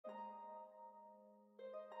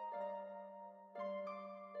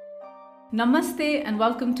Namaste and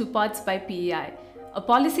welcome to Pods by PEI, a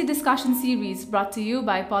policy discussion series brought to you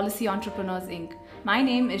by Policy Entrepreneurs Inc. My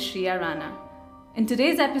name is Shriya Rana. In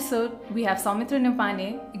today's episode, we have Saumitra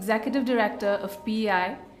Neupane, Executive Director of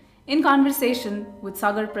PEI, in conversation with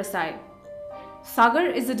Sagar Prasai. Sagar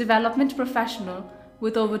is a development professional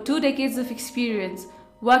with over 2 decades of experience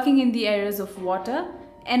working in the areas of water,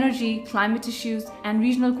 energy, climate issues, and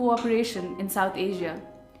regional cooperation in South Asia.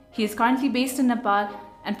 He is currently based in Nepal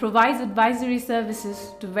and provides advisory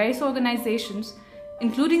services to various organizations,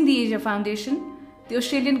 including the Asia Foundation, the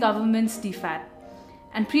Australian government's DFAT,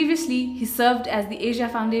 and previously he served as the Asia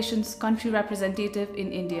Foundation's country representative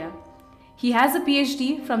in India. He has a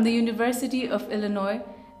PhD from the University of Illinois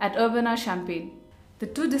at Urbana-Champaign. The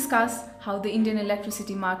two discuss how the Indian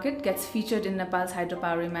electricity market gets featured in Nepal's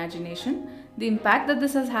hydropower imagination, the impact that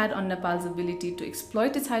this has had on Nepal's ability to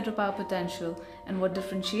exploit its hydropower potential, and what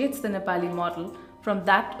differentiates the Nepali model from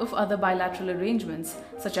that of other bilateral arrangements,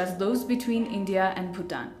 such as those between India and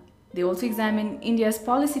Bhutan. They also examine India's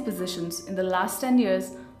policy positions in the last 10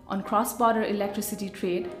 years on cross-border electricity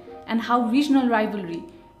trade and how regional rivalry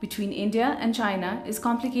between India and China is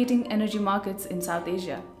complicating energy markets in South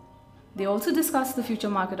Asia. They also discuss the future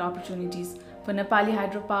market opportunities for Nepali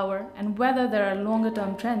hydropower and whether there are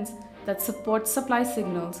longer-term trends that support supply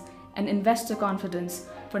signals and investor confidence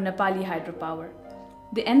for Nepali hydropower.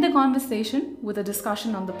 They end the conversation with a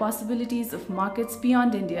discussion on the possibilities of markets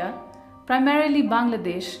beyond India, primarily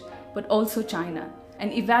Bangladesh, but also China,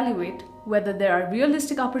 and evaluate whether there are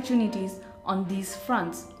realistic opportunities on these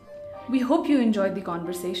fronts. We hope you enjoyed the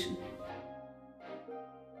conversation.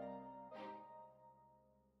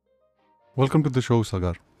 Welcome to the show,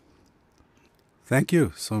 Sagar. Thank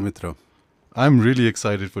you, Saumitra. I'm really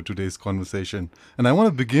excited for today's conversation, and I want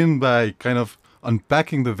to begin by kind of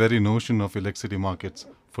unpacking the very notion of electricity markets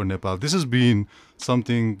for Nepal. This has been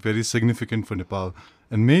something very significant for Nepal,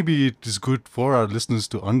 and maybe it is good for our listeners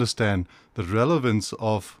to understand the relevance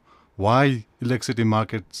of why electricity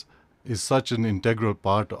markets is such an integral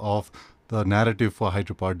part of the narrative for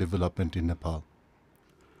hydropower development in Nepal.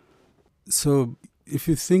 So, if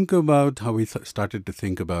you think about how we started to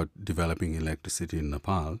think about developing electricity in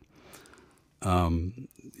Nepal,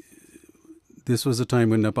 this was a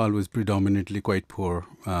time when Nepal was predominantly quite poor,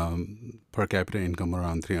 per capita income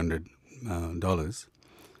around $300.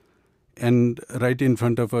 And right in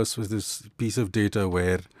front of us was this piece of data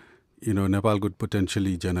where, Nepal could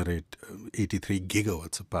potentially generate 83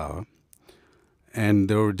 gigawatts of power. And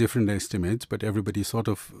there were different estimates, but everybody sort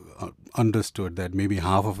of understood that maybe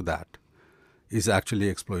half of that is actually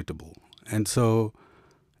exploitable. And so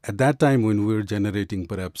at that time when we were generating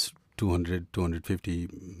perhaps 200, 250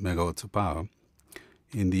 megawatts of power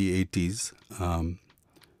in the 80s,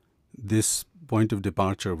 this point of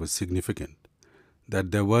departure was significant,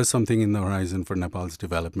 that there was something in the horizon for Nepal's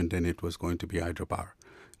development and it was going to be hydropower.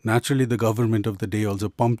 Naturally, the government of the day also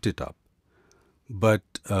pumped it up, but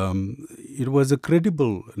it was a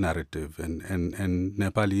credible narrative and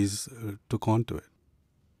Nepalese took on to it.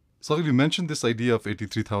 So you mentioned this idea of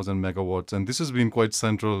 83,000 megawatts, and this has been quite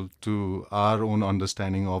central to our own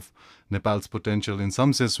understanding of Nepal's potential. In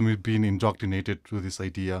some sense, we've been indoctrinated to this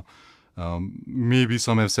idea. Maybe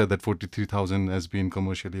some have said that 43,000 has been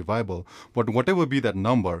commercially viable. But whatever be that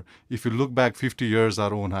number, if you look back 50 years,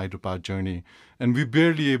 our own hydropower journey, and we're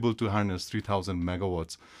barely able to harness 3,000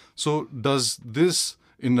 megawatts. So does this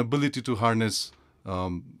inability to harness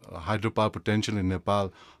hydropower potential in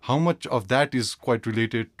Nepal, how much of that is quite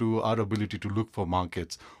related to our ability to look for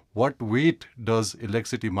markets? What weight does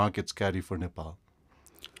electricity markets carry for Nepal?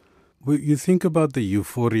 Well, you think about the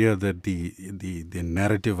euphoria that the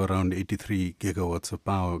narrative around 83 gigawatts of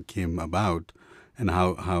power came about and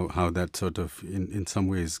how that sort of in some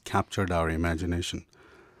ways captured our imagination.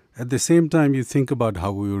 At the same time, you think about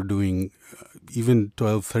how we were doing even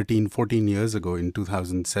 12, 13, 14 years ago. In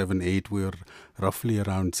 2007, 8, we were roughly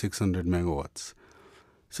around 600 megawatts.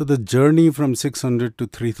 So the journey from 600 to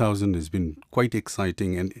 3,000 has been quite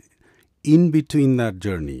exciting. And in between that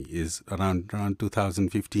journey is around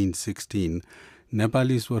 2015-16,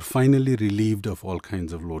 Nepalis were finally relieved of all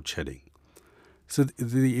kinds of load shedding. So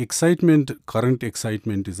the excitement, current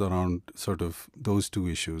excitement is around sort of those two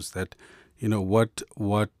issues, that what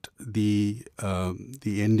the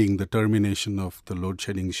ending, the termination of the load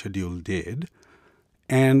shedding schedule did,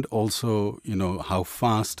 and also how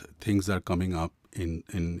fast things are coming up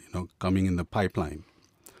coming in the pipeline.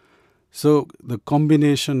 So the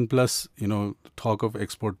combination plus talk of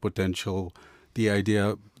export potential, the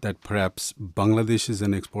idea that perhaps Bangladesh is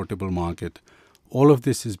an exportable market, all of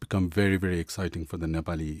this has become very, very exciting for the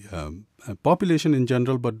Nepali population in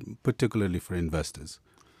general, but particularly for investors.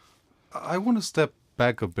 I want to step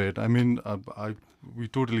back a bit. I mean, we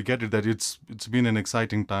totally get it that it's been an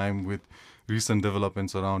exciting time with recent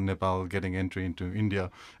developments around Nepal getting entry into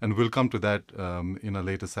India, and we'll come to that in a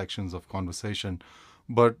later sections of conversation.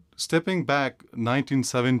 But stepping back,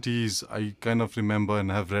 1970s, I kind of remember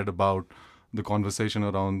and have read about the conversation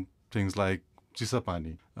around things like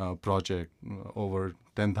Chisapani project, over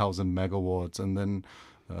 10,000 megawatts, and then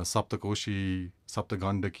Saptakoshi,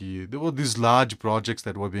 Saptagandaki. There were these large projects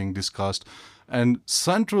that were being discussed. And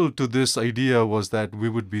central to this idea was that we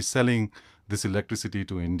would be selling this electricity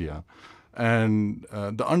to India. And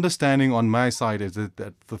the understanding on my side is that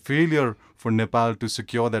the failure for Nepal to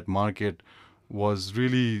secure that market was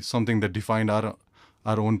really something that defined our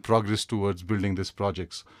own progress towards building these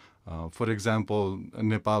projects. For example,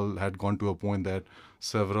 Nepal had gone to a point that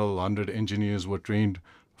several hundred engineers were trained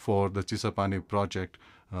for the Chisapani project,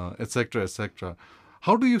 etc., etc.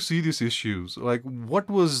 How do you see these issues? Like, what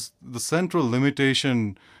was the central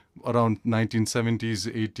limitation around 1970s,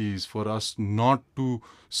 80s for us not to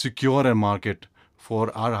secure a market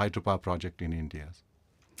for our hydropower project in India?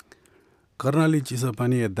 Karnali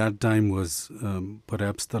Chisapani at that time was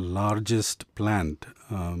perhaps the largest plant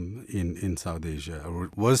in South Asia, or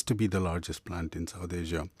was to be the largest plant in South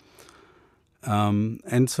Asia.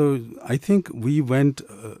 And so I think we went,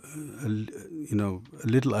 a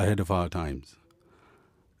little ahead of our times.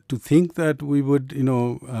 To think that we would,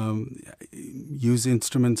 use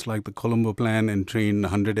instruments like the Colombo Plan and train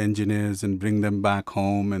 100 engineers and bring them back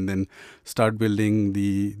home and then start building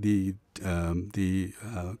the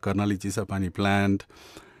Karnali Chisapani plant,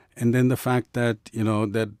 and then the fact that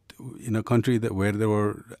that in a country where there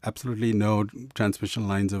were absolutely no transmission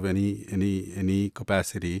lines of any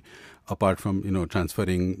capacity apart from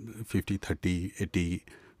transferring 50, 30, 80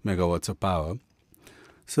 megawatts of power.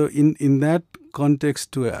 So in that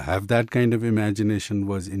context, to have that kind of imagination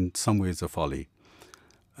was in some ways a folly.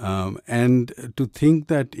 And to think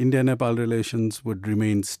that India-Nepal relations would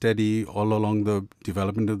remain steady all along the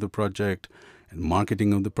development of the project and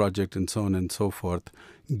marketing of the project and so on and so forth,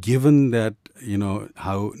 given that,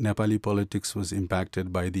 how Nepali politics was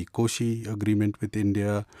impacted by the Koshi agreement with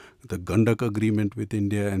India, the Gandak agreement with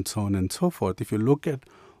India, and so on and so forth. If you look at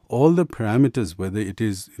all the parameters, whether it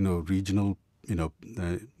is, regional,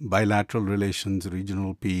 bilateral relations,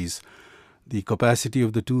 regional peace, the capacity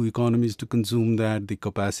of the two economies to consume that, the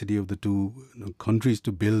capacity of the two countries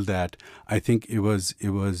to build that, I think it was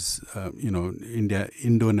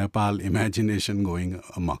Indo-Nepal imagination going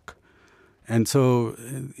amok. And so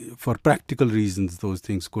for practical reasons, those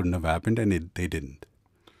things couldn't have happened, and they didn't.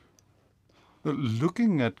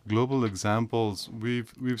 Looking at global examples,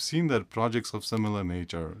 we've seen that projects of similar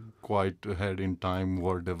nature, quite ahead in time,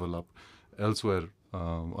 were developed elsewhere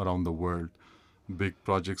around the world. Big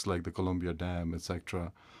projects like the Columbia Dam,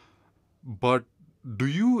 etc. But do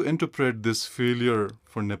you interpret this failure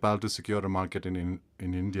for Nepal to secure a market in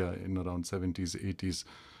India in around 70s, 80s,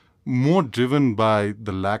 more driven by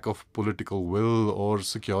the lack of political will or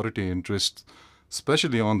security interests,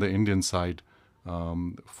 especially on the Indian side,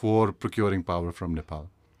 for procuring power from Nepal?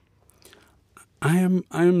 I am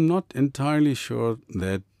not entirely sure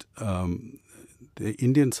that the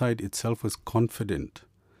Indian side itself was confident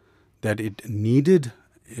that it needed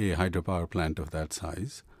a hydropower plant of that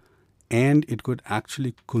size, and it could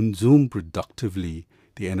actually consume productively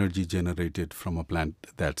the energy generated from a plant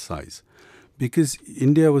that size. Because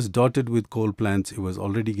India was dotted with coal plants, it was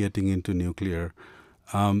already getting into nuclear.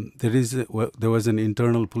 There was an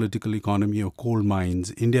internal political economy of coal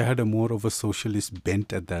mines. India had more of a socialist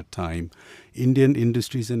bent at that time. Indian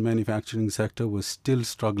industries and manufacturing sector was still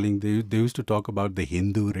struggling. They used to talk about the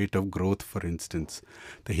Hindu rate of growth, for instance.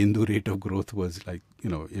 The Hindu rate of growth was like,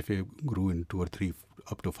 if it grew in 2 or 3,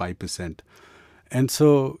 up to 5%. And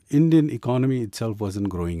so Indian economy itself wasn't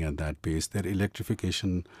growing at that pace. Their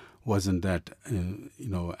electrification wasn't that,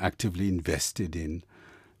 actively invested in.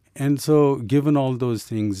 And so given all those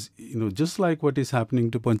things, just like what is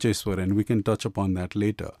happening to Pancheshwar, and we can touch upon that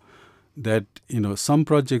later, that, some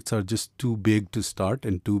projects are just too big to start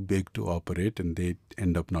and too big to operate, and they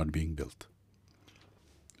end up not being built.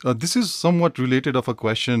 This is somewhat related of a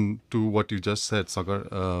question to what you just said, Sagar.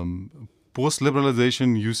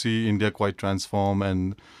 Post-liberalization, you see India quite transform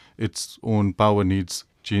and its own power needs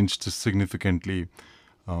changed significantly.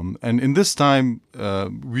 And in this time,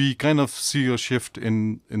 we kind of see a shift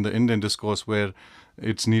in the Indian discourse where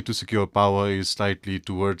its need to secure power is slightly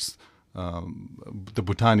towards the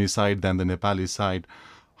Bhutani side than the Nepali side.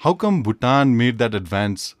 How come Bhutan made that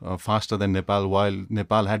advance faster than Nepal, while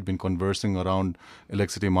Nepal had been conversing around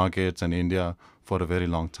electricity markets and India for a very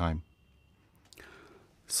long time?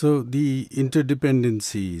 So the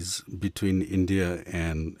interdependencies between India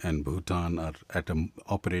and Bhutan are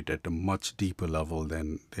operate at a much deeper level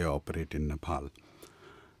than they operate in Nepal.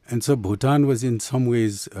 And so Bhutan was in some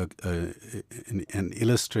ways an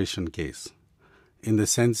illustration case, in the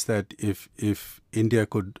sense that if India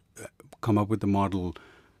could come up with a model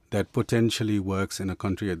that potentially works in a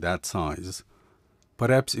country at that size,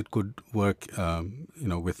 perhaps it could work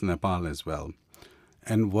with Nepal as well.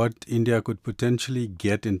 And what India could potentially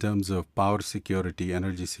get in terms of power security,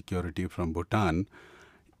 energy security from Bhutan,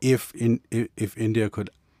 if India could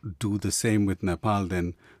do the same with Nepal,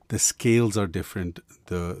 then the scales are different.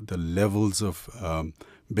 The levels of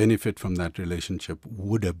benefit from that relationship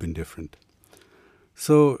would have been different.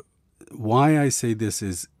 So why I say this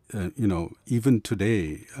is, even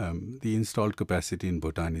today, the installed capacity in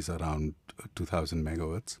Bhutan is around 2,000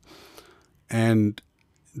 megawatts. And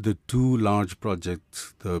the two large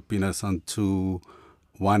projects, the Pinasantsu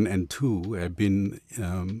 1 and 2, have been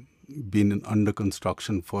under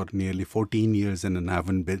construction for nearly 14 years and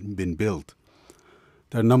haven't been built.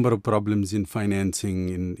 There are a number of problems in financing,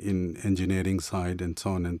 in engineering side, and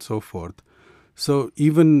so on and so forth. So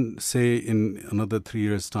even, say, in another 3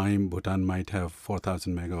 years' time, Bhutan might have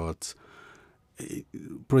 4,000 megawatts.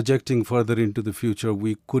 Projecting further into the future,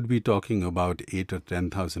 we could be talking about 8 or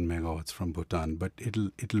 10,000 megawatts from Bhutan, but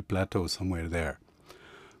it'll plateau somewhere there.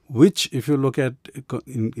 Which, if you look at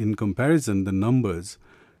in comparison, the numbers,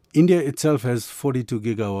 India itself has 42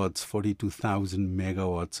 gigawatts, 42,000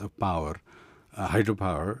 megawatts of power,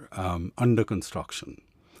 hydropower, under construction.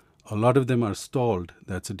 A lot of them are stalled.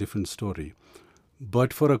 That's a different story.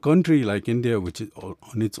 But for a country like India, which is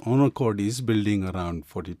on its own accord is building around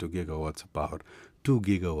 42 gigawatts of power, 2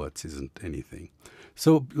 gigawatts isn't anything.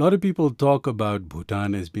 So a lot of people talk about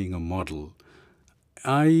Bhutan as being a model.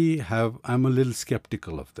 I'm a little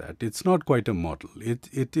skeptical of that. It's not quite a model.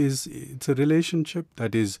 It's a relationship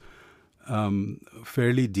that is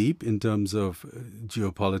fairly deep in terms of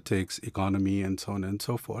geopolitics, economy, and so on and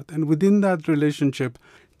so forth. And within that relationship,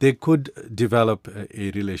 they could develop a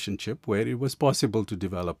relationship where it was possible to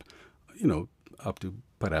develop, up to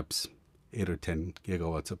perhaps 8 or 10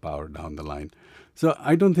 gigawatts of power down the line. So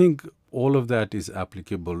I don't think all of that is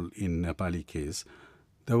applicable in Nepali case.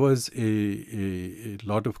 There was a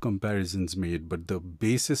lot of comparisons made, but the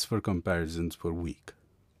basis for comparisons were weak.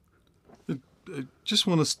 I just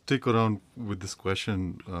want to stick around with this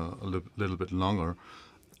question a little bit longer.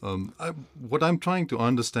 What I'm trying to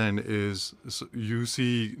understand is, so you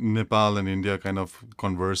see Nepal and India kind of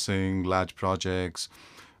conversing large projects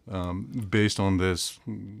based on this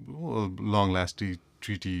long-lasting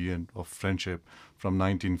treaty of friendship from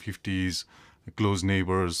 1950s, close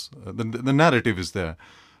neighbors. The narrative is there.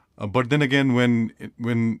 But then again,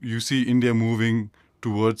 when you see India moving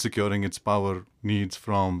towards securing its power needs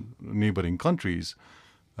from neighboring countries,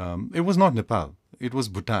 it was not Nepal, it was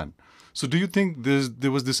Bhutan. So do you think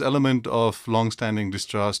there was this element of long-standing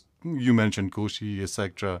distrust? You mentioned Koshi,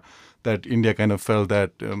 etc., that India kind of felt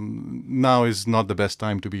that now is not the best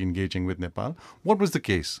time to be engaging with Nepal. What was the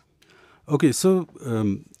case? Okay, so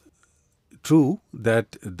true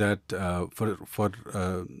that for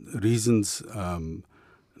reasons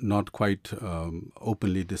not quite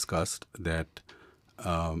openly discussed, that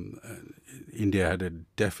India had a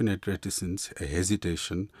definite reticence, a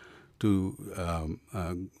hesitation to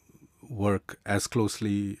work as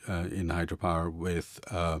closely in hydropower with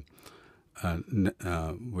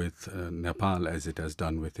Nepal as it has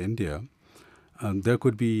done with India. There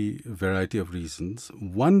could be a variety of reasons.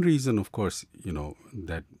 One reason, of course,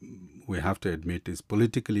 that we have to admit is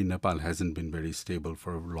politically Nepal hasn't been very stable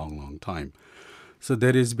for a long, long time. So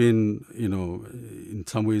there has been, in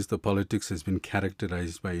some ways the politics has been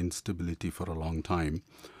characterized by instability for a long time.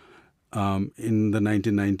 In the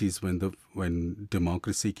 1990s, when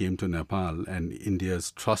democracy came to Nepal and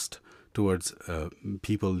India's trust towards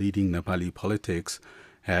people leading Nepali politics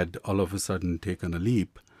had all of a sudden taken a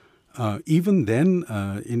leap, even then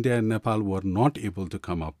India and Nepal were not able to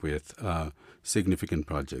come up with significant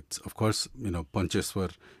projects. Of course,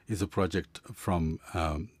 Pancheswar is a project from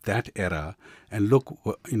that era, and look,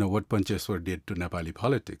 what Pancheswar did to Nepali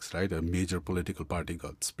politics, right? A major political party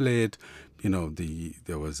got split.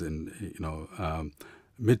 There was an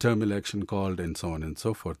midterm election called, and so on and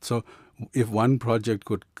so forth. So, if one project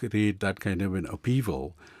could create that kind of an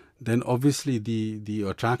upheaval, then obviously the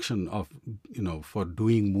attraction of for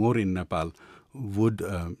doing more in Nepal would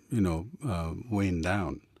wane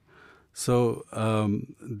down. So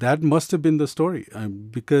that must have been the story,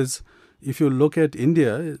 because if you look at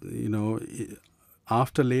India,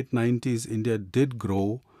 after late 90s, India did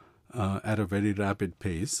grow at a very rapid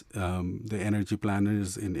pace. The energy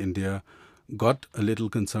planners in India got a little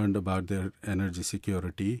concerned about their energy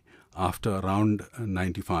security after around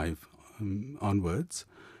 95 onwards.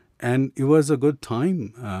 And it was a good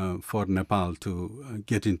time for Nepal to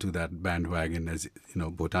get into that bandwagon, as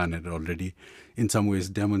Bhutan had already in some ways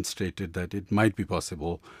demonstrated that it might be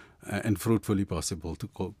possible and fruitfully possible to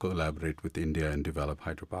collaborate with India and develop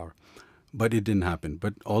hydropower. But it didn't happen.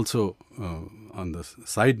 But also, on the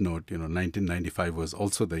side note, 1995 was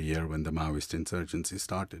also the year when the Maoist insurgency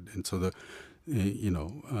started. And so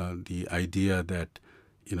the idea that,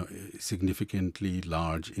 significantly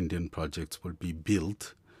large Indian projects would be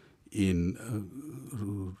built in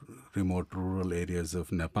remote rural areas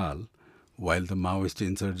of Nepal while the Maoist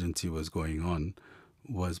insurgency was going on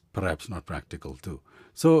was perhaps not practical too.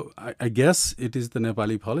 So I guess it is the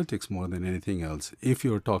Nepali politics more than anything else. If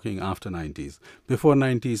you're talking after 90s, before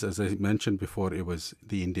 90s, as I mentioned before, it was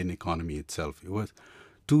the Indian economy itself. It was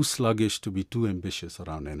too sluggish to be too ambitious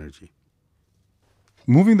around energy.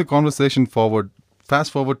 Moving the conversation forward,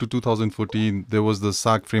 fast forward to 2014, there was the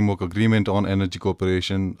SAC Framework Agreement on Energy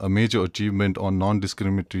Cooperation, a major achievement on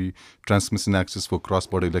non-discriminatory transmission access for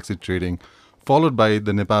cross-border electricity trading, followed by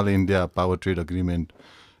the Nepal-India Power Trade Agreement.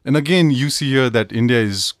 And again, you see here that India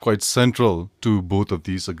is quite central to both of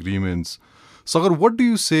these agreements. Sagar, what do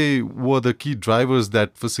you say were the key drivers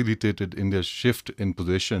that facilitated India's shift in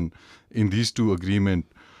position in these two agreements?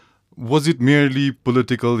 Was it merely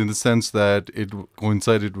political in the sense that it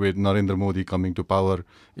coincided with Narendra Modi coming to power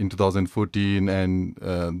in 2014 and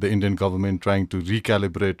the Indian government trying to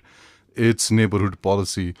recalibrate its neighborhood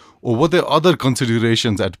policy? Or were there other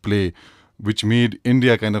considerations at play which made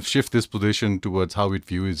India kind of shift this position towards how it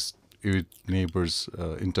views its neighbors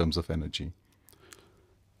in terms of energy?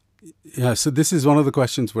 Yeah, so this is one of the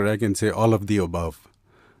questions where I can say all of the above.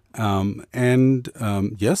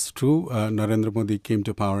 Yes, true, Narendra Modi came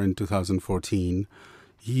to power in 2014.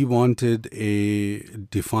 He wanted a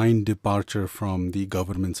defined departure from the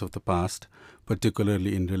governments of the past,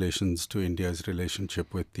 particularly in relations to India's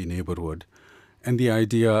relationship with the neighborhood. And the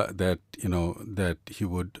idea that, that he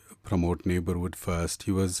would promote neighborhood first.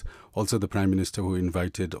 He was also the prime minister who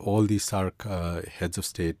invited all the SAARC heads of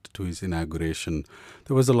state to his inauguration.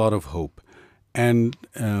 There was a lot of hope. And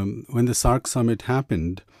when the SAARC summit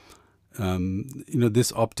happened,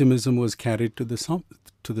 this optimism was carried to the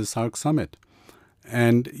SAARC summit.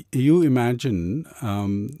 And you imagine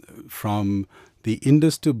from the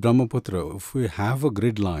Indus to Brahmaputra, if we have a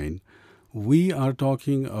grid line, we are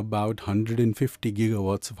talking about 150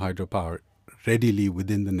 gigawatts of hydropower readily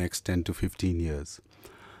within the next 10 to 15 years.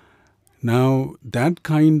 Now, that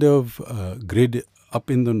kind of grid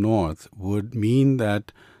up in the north would mean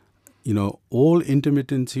that, all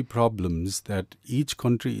intermittency problems that each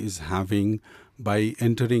country is having by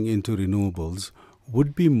entering into renewables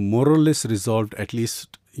would be more or less resolved, at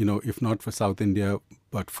least, if not for South India,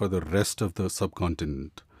 but for the rest of the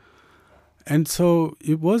subcontinent. And so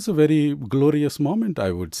it was a very glorious moment,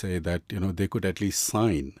 I would say, that, they could at least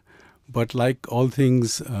sign. But like all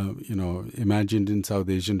things, imagined in South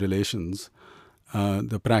Asian relations,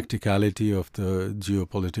 the practicality of the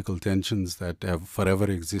geopolitical tensions that have forever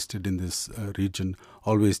existed in this region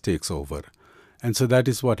always takes over. And so that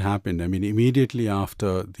is what happened. I mean, immediately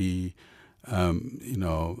after the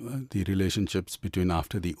relationships between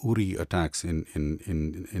after the Uri attacks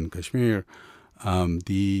in Kashmir,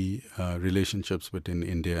 the relationships between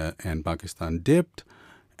India and Pakistan dipped,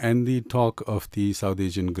 and the talk of the South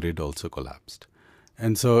Asian grid also collapsed.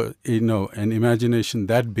 And so, an imagination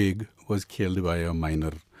that big was killed by a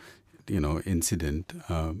minor, incident,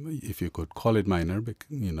 if you could call it minor,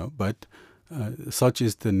 but such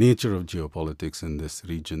is the nature of geopolitics in this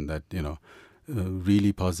region that,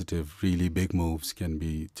 really positive, really big moves can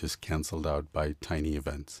be just cancelled out by tiny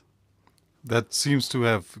events. That seems to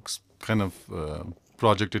have kind of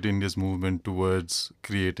projected India's movement towards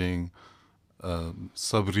creating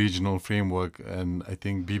sub-regional framework, and I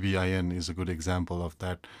think BBIN is a good example of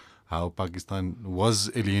that, how Pakistan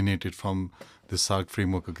was alienated from the SAARC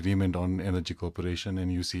framework agreement on energy cooperation,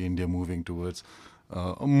 and you see India moving towards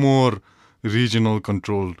a more regional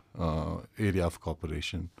controlled area of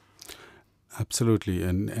cooperation. Absolutely,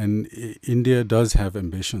 and India does have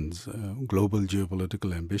ambitions, global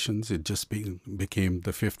geopolitical ambitions. It just became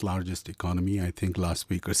the fifth largest economy, I think, last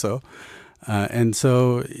week or so. And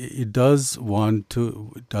so it does want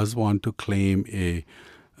to claim a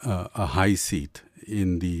high seat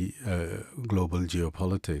in the global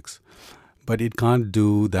geopolitics, but it can't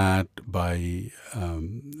do that by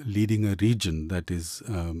leading a region that is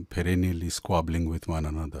perennially squabbling with one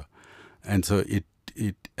another. And so it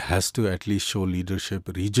it has to at least show leadership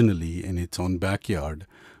regionally in its own backyard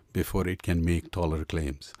before it can make taller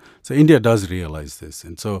claims. So India does realize this.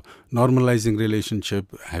 And so normalizing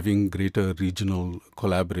relationship, having greater regional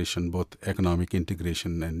collaboration, both economic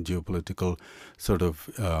integration and geopolitical sort of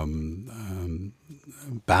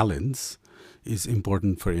balance is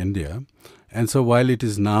important for India. And so while it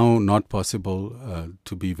is now not possible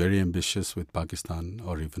to be very ambitious with Pakistan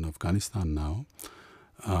or even Afghanistan now,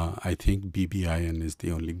 I think BBIN is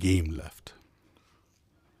the only game left.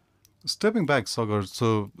 Stepping back, Sagar,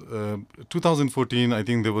 so 2014, I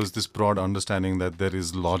think there was this broad understanding that there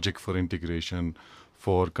is logic for integration,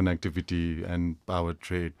 for connectivity and power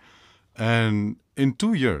trade. And in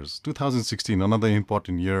 2 years, 2016, another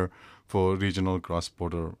important year for regional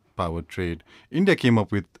cross-border power trade, India came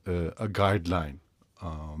up with a guideline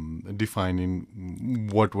defining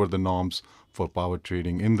what were the norms for power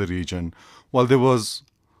trading in the region. While there was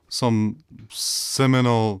some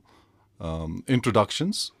seminal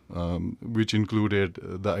introductions, which included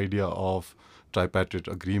the idea of tripartite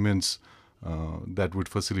agreements that would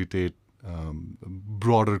facilitate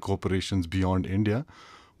broader cooperations beyond India.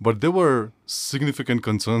 But there were significant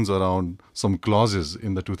concerns around some clauses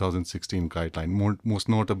in the 2016 guideline, most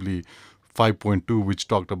notably 5.2, which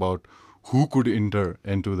talked about who could enter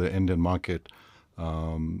into the Indian market.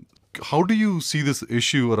 How do you see this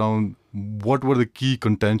issue around what were the key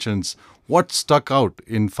contentions? What stuck out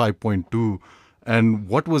in 5.2 and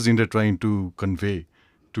what was India trying to convey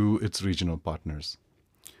to its regional partners?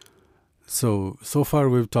 So far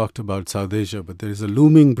we've talked about South Asia, but there is a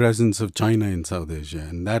looming presence of China in South Asia,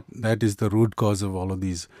 and that is the root cause of all of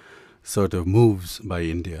these sort of moves by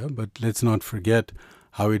India. But let's not forget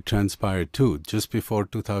how it transpired too. Just before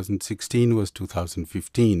 2016 was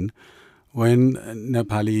 2015, when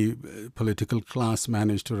Nepali political class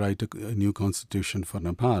managed to write a new constitution for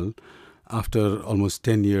Nepal after almost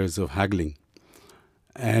 10 years of haggling.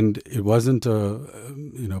 And it wasn't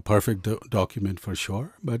a perfect document for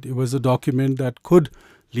sure, but it was a document that could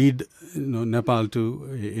lead Nepal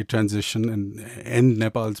to a transition and end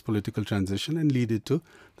Nepal's political transition and lead it to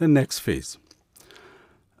the next phase.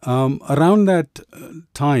 Around that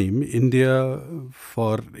time, India,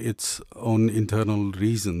 for its own internal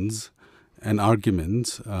reasons and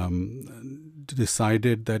arguments,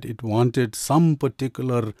 decided that it wanted some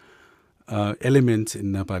particular elements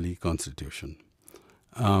in Nepali constitution.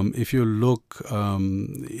 If you look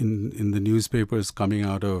in the newspapers coming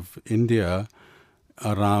out of India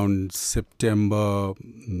around September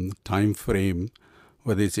time frame,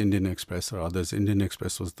 whether it's Indian Express or others, Indian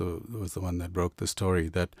Express was the one that broke the story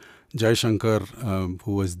that Jaishankar,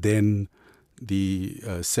 who was then the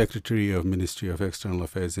Secretary of Ministry of External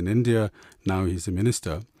Affairs in India, now he's a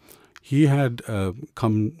minister, he had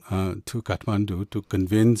come to Kathmandu to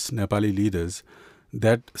convince Nepali leaders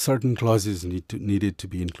that certain clauses needed to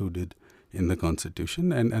be included in the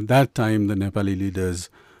constitution. And at that time, the Nepali leaders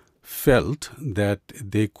felt that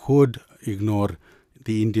they could ignore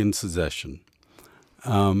the Indian secession.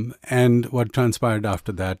 And what transpired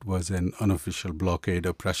after that was an unofficial blockade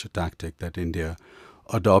or pressure tactic that India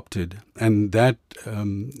adopted. And that,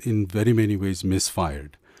 in very many ways,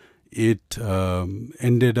 misfired. It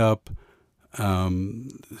ended up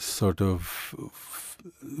sort of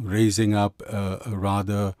raising up a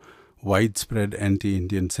rather widespread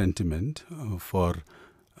anti-Indian sentiment for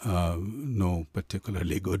no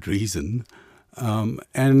particularly good reason.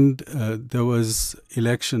 And there was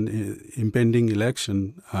impending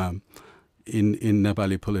election in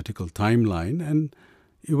Nepali political timeline. And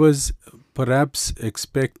it was perhaps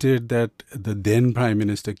expected that the then Prime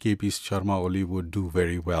Minister K.P. Sharma Oli would do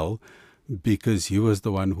very well because he was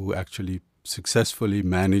the one who actually successfully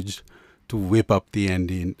managed to whip up the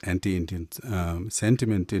anti-Indian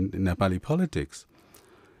sentiment in Nepali politics.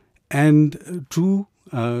 And true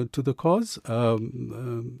to the cause,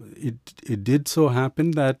 it did so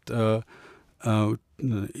happen that the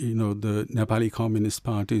Nepali Communist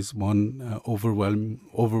parties won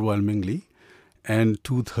overwhelmingly, and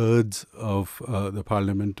 2/3 of the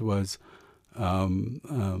parliament was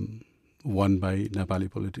won by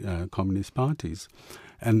Nepali communist parties.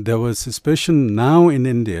 And there was suspicion now in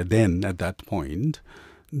India, then at that point,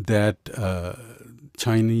 that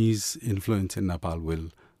Chinese influence in Nepal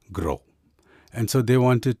will grow. And so they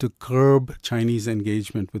wanted to curb Chinese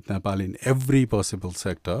engagement with Nepal in every possible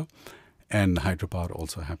sector, and hydropower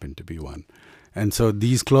also happened to be one. And so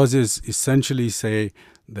these clauses essentially say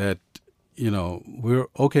that,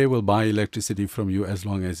 we'll buy electricity from you as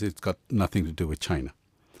long as it's got nothing to do with China.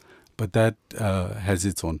 But that has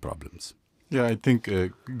its own problems. Yeah, I think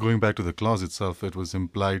going back to the clause itself, it was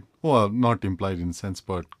implied, well, not implied in a sense,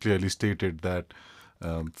 but clearly stated that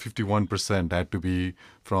 51% had to be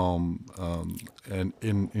from an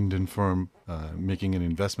Indian firm making an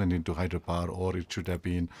investment into hydropower, or it should have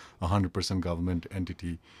been 100% government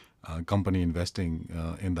entity company investing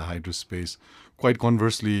in the hydro space. Quite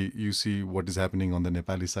conversely, you see what is happening on the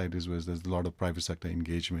Nepali side is where there's a lot of private sector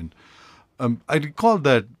engagement. I recall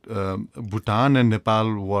that Bhutan and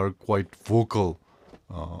Nepal were quite vocal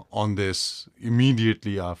on this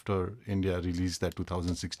immediately after India released that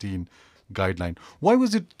 2016 guideline. Why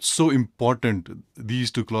was it so important,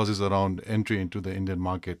 these two clauses around entry into the Indian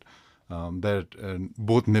market, that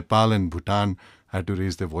both Nepal and Bhutan had to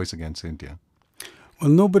raise their voice against India? Well,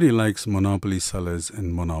 nobody likes monopoly sellers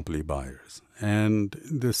and monopoly buyers. And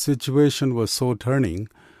the situation was so turning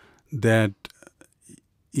that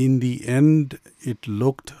in the end, it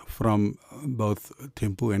looked from both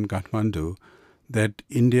Thimphu and Kathmandu that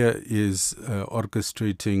India is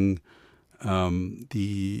orchestrating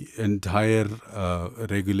the entire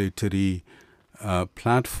regulatory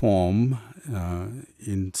platform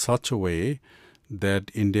in such a way that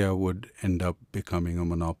India would end up becoming a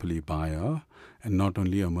monopoly buyer, and not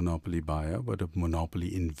only a monopoly buyer, but a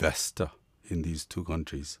monopoly investor in these two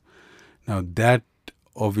countries. Now, that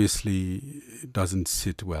obviously doesn't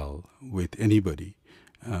sit well with anybody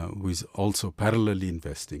who is also parallelly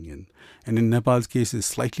investing in. And in Nepal's case, it's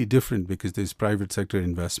slightly different because there's private sector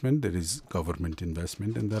investment, there is government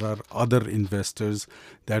investment, and there are other investors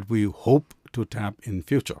that we hope to tap in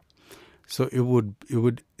future. So it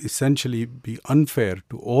would essentially be unfair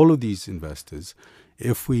to all of these investors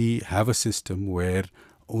if we have a system where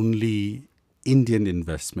only Indian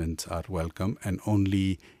investments are welcome and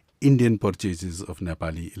only Indian purchases of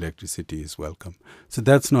Nepali electricity is welcome. So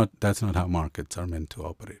that's not how markets are meant to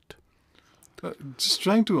operate. Just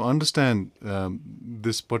trying to understand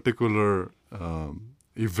this particular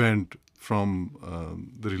event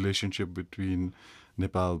from the relationship between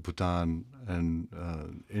Nepal, Bhutan, and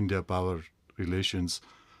India power relations.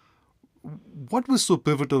 What was so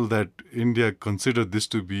pivotal that India considered this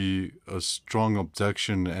to be a strong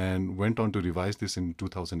objection and went on to revise this in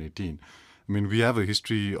 2018? I mean, we have a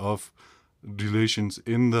history of relations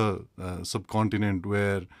in the subcontinent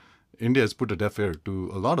where India has put a deaf ear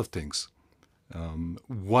to a lot of things.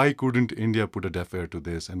 Why couldn't India put a deaf ear to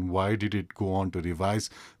this, and why did it go on to revise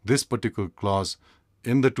this particular clause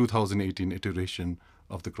in the 2018 iteration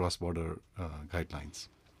of the cross-border guidelines?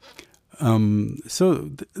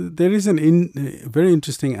 There is a very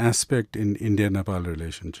interesting aspect in India-Nepal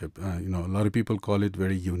relationship. A lot of people call it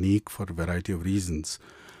very unique for a variety of reasons.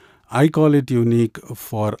 I call it unique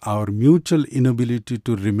for our mutual inability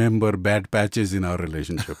to remember bad patches in our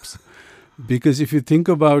relationships. Because if you think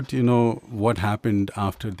about, what happened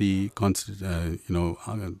after the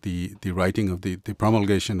writing of the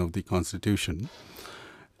promulgation of the Constitution,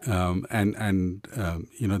 and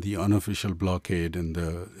the unofficial blockade and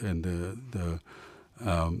the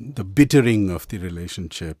bittering of the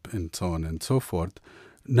relationship and so on and so forth.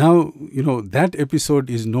 Now, that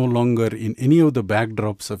episode is no longer in any of the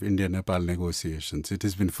backdrops of India-Nepal negotiations. It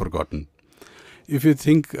has been forgotten. If you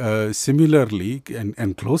think similarly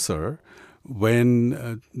and closer,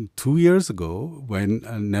 when 2 years ago, when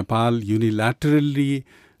Nepal unilaterally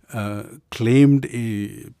claimed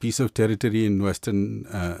a piece of territory in western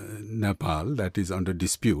Nepal that is under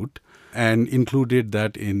dispute and included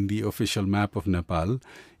that in the official map of Nepal,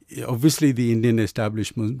 obviously the Indian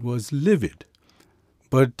establishment was livid.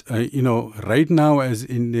 But, right now as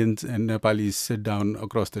Indians and Nepalis sit down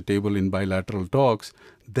across the table in bilateral talks,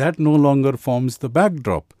 that no longer forms the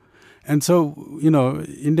backdrop. And so,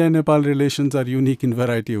 India-Nepal relations are unique in a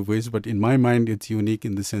variety of ways, but in my mind, it's unique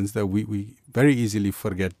in the sense that we very easily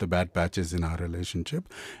forget the bad patches in our relationship,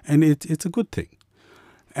 and it's a good thing.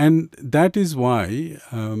 And that is why,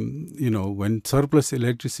 when surplus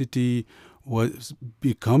electricity was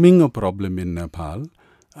becoming a problem in Nepal,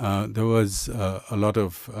 there was a lot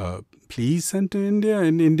of pleas sent to India,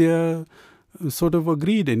 and India sort of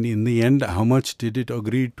agreed. And in the end, how much did it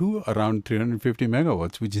agree to? Around 350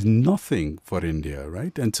 megawatts, which is nothing for India,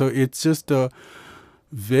 right? And so it's just a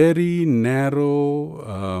very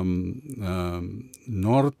narrow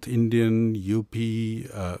North Indian, UP,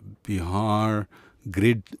 Bihar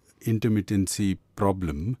grid intermittency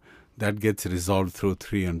problem that gets resolved through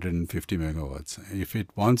 350 megawatts. If it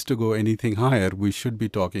wants to go anything higher, we should be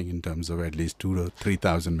talking in terms of at least 2,000 to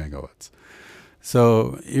 3,000 megawatts.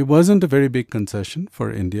 So it wasn't a very big concession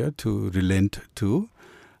for India to relent to,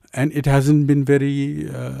 and it hasn't been very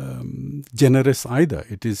generous either.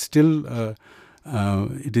 It is still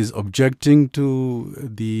it is objecting to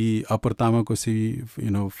the Upper Tamakosi,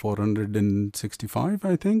 465,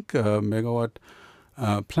 I think, megawatt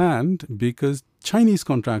plant because Chinese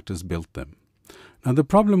contractors built them. Now, the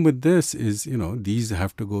problem with this is, these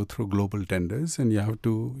have to go through global tenders and you have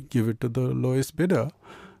to give it to the lowest bidder,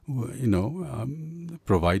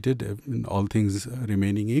 provided all things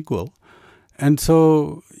remaining equal. And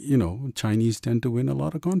so, Chinese tend to win a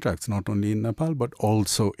lot of contracts, not only in Nepal, but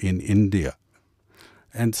also in India.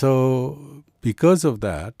 And so, because of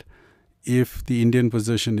that, if the Indian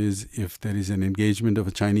position is if there is an engagement of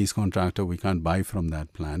a Chinese contractor, we can't buy from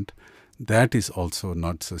that plant, that is also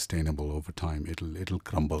not sustainable over time. It'll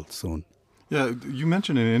crumble soon. Yeah, you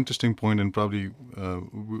mentioned an interesting point, and probably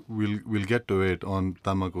we'll get to it on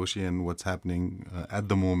Tamagoshi and what's happening at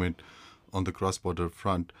the moment on the cross-border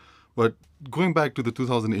front. But going back to the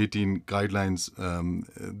 2018 guidelines,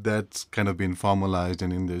 that's kind of been formalized,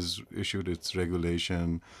 and India's issued its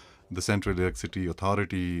regulation. The Central Electricity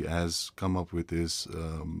Authority has come up with its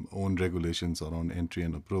own regulations around entry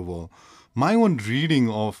and approval. My own reading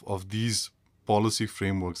of these policy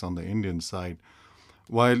frameworks on the Indian side,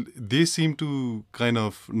 while they seem to kind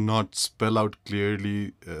of not spell out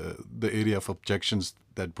clearly the area of objections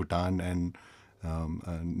that Bhutan and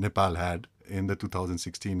Nepal had in the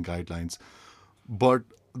 2016 guidelines, but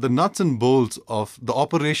the nuts and bolts of the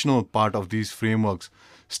operational part of these frameworks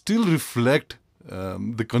still reflect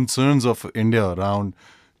the concerns of India around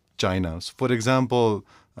China. So for example,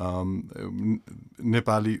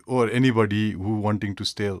 Nepali or anybody who wanting to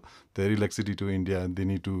sell their electricity to India, they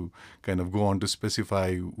need to kind of go on to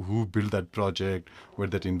specify who built that project, where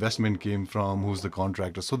that investment came from, who's the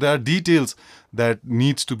contractor. So there are details that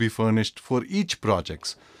needs to be furnished for each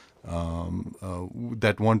projects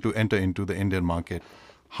that want to enter into the Indian market.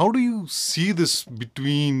 How do you see this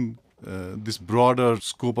between this broader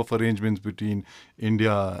scope of arrangements between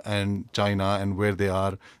India and China and where they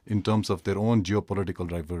are in terms of their own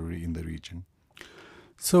geopolitical rivalry in the region?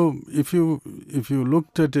 So if you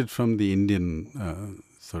looked at it from the Indian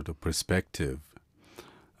sort of perspective,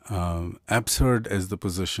 absurd as the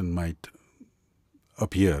position might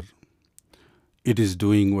appear, it is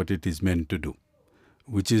doing what it is meant to do,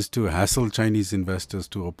 which is to hassle Chinese investors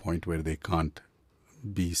to a point where they can't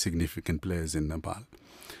be significant players in Nepal.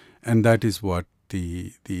 And that is what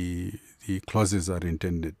the clauses are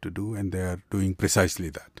intended to do, and they are doing precisely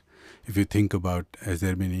that. If you think about, has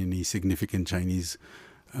there been any significant Chinese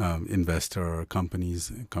investor or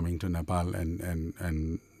companies coming to Nepal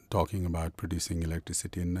and talking about producing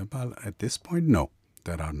electricity in Nepal? At this point, no,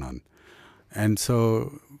 there are none. And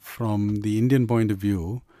so from the Indian point of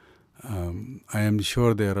view, I am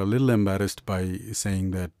sure they are a little embarrassed by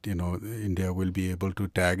saying that, India will be able to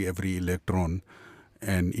tag every electron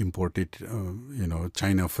and import it,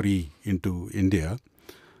 China-free into India.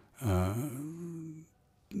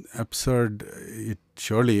 Absurd it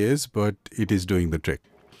surely is, but it is doing the trick.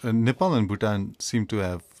 Nepal and Bhutan seem to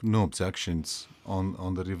have no objections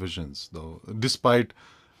on the revisions, though, despite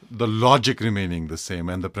the logic remaining the same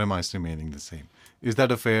and the premise remaining the same. Is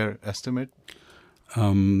that a fair estimate?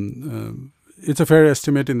 It's a fair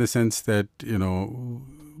estimate in the sense that,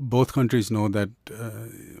 both countries know that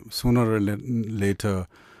sooner or later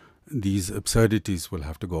these absurdities will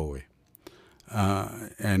have to go away.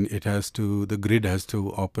 And the grid has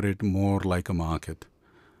to operate more like a market.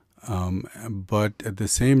 But at the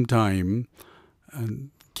same time,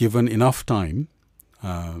 given enough time,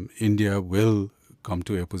 India will come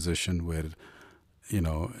to a position where,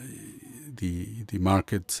 the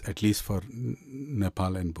markets, at least for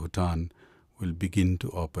Nepal and Bhutan, will begin to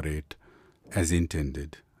operate as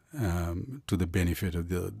intended, to the benefit of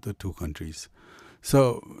the two countries.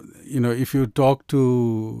 So, if you talk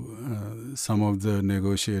to some of the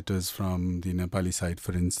negotiators from the Nepali side,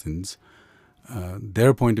 for instance,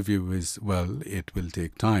 their point of view is, well, it will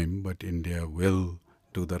take time, but India will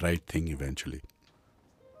do the right thing eventually.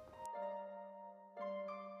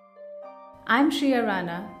 I'm Shriya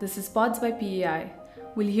Rana. This is Pods by PEI.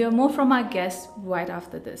 We'll hear more from our guests right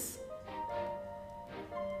after this.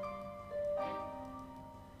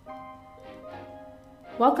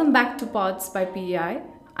 Welcome back to Pods by PEI.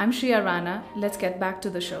 I'm Shriya Rana. Let's get back to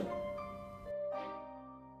the show.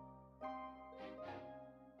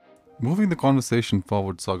 Moving the conversation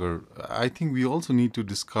forward, Sagar, I think we also need to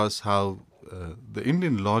discuss how the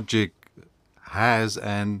Indian logic has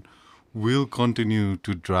and will continue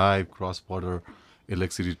to drive cross-border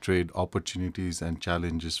electricity trade opportunities and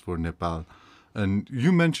challenges for Nepal. And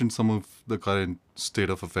you mentioned some of the current state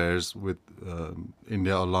of affairs with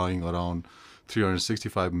India allowing around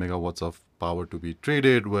 365 megawatts of power to be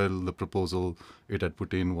traded, while the proposal it had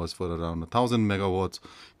put in was for around 1,000 megawatts,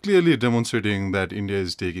 clearly demonstrating that India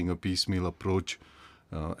is taking a piecemeal approach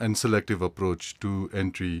and selective approach to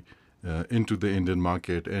entry into the Indian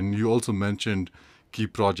market. And you also mentioned key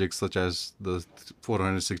projects such as the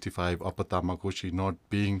 465 Apatamakoshi not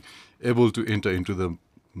being able to enter into the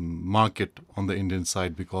market on the Indian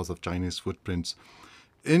side because of Chinese footprints.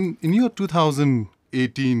 In your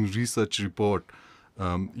 2018 research report,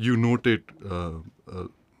 you noted,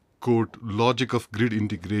 quote, logic of grid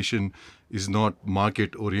integration is not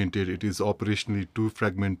market-oriented, it is operationally too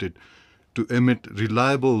fragmented to emit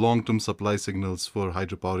reliable long-term supply signals for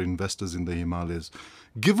hydropower investors in the Himalayas.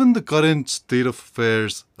 Given the current state of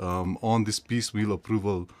affairs on this piecemeal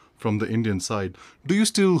approval from the Indian side, do you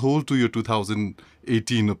still hold to your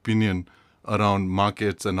 2018 opinion around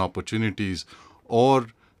markets and opportunities, or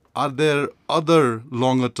are there other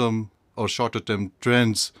longer-term or shorter-term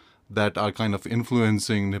trends that are kind of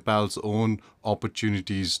influencing Nepal's own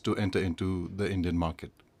opportunities to enter into the Indian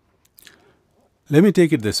market? Let me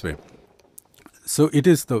take it this way. So it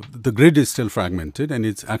is the grid is still fragmented, and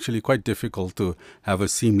it's actually quite difficult to have a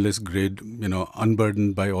seamless grid,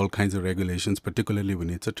 unburdened by all kinds of regulations, particularly when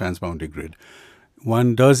it's a transboundary grid.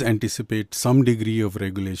 One does anticipate some degree of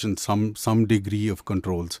regulation, some degree of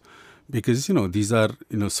controls, because these are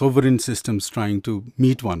sovereign systems trying to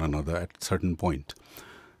meet one another at a certain point.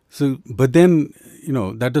 So, but then,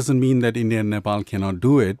 that doesn't mean that India and Nepal cannot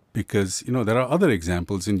do it, because, there are other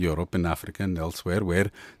examples in Europe and Africa and elsewhere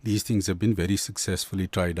where these things have been very successfully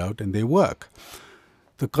tried out and they work.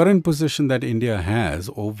 The current position that India has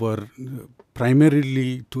over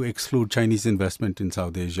primarily to exclude Chinese investment in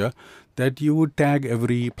South Asia, that you would tag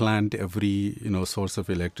every plant, every, source of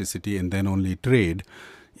electricity and then only trade,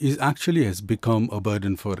 is actually has become a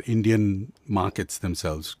burden for Indian markets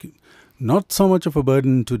themselves. Not so much of a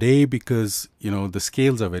burden today because, the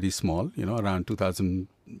scales are very small, around 2,000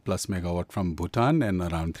 plus megawatt from Bhutan and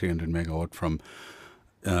around 300 megawatt from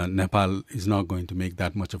Nepal is not going to make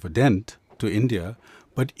that much of a dent to India.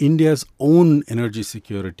 But India's own energy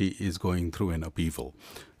security is going through an upheaval.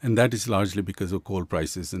 And that is largely because of coal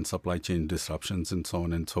prices and supply chain disruptions and so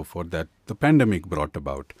on and so forth that the pandemic brought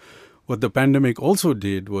about. What the pandemic also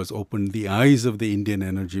did was open the eyes of the Indian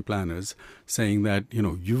energy planners, saying that,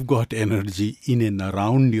 you've got energy in and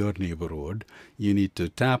around your neighborhood. You need to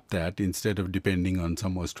tap that instead of depending on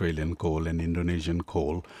some Australian coal and Indonesian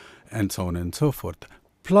coal and so on and so forth.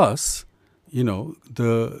 Plus, the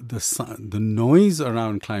noise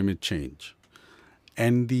around climate change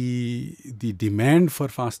and the demand for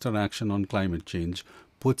faster action on climate change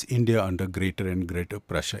puts India under greater and greater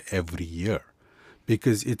pressure every year,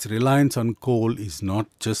 because its reliance on coal is not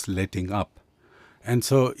just letting up. And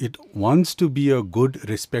so it wants to be a good,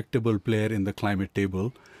 respectable player in the climate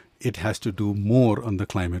table. It has to do more on the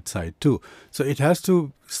climate side too. So it has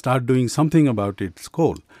to start doing something about its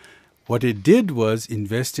coal. What it did was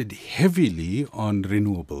invested heavily on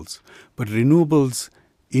renewables. But renewables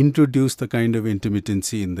introduced the kind of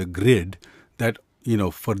intermittency in the grid that,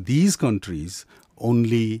 for these countries,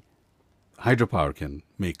 only hydropower can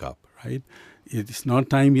make up, right? It's not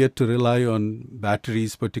time yet to rely on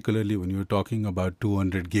batteries, particularly when you're talking about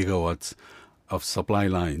 200 gigawatts of supply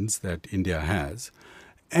lines that India has.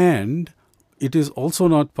 And it is also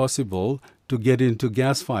not possible to get into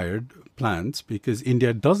gas-fired plants because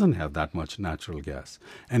India doesn't have that much natural gas.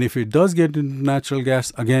 And if it does get into natural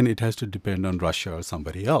gas, again, it has to depend on Russia or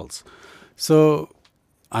somebody else. So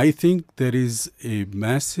I think there is a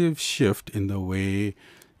massive shift in the way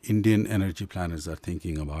Indian energy planners are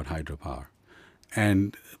thinking about hydropower.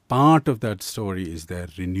 And part of that story is their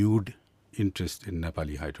renewed interest in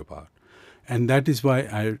Nepali hydropower. And that is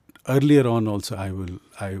why earlier on also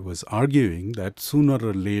I was arguing that sooner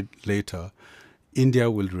or later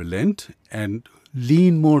India will relent and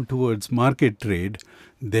lean more towards market trade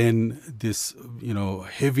than this,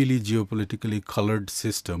 heavily geopolitically colored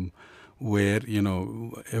system where,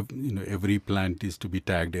 every plant is to be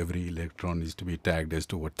tagged, every electron is to be tagged as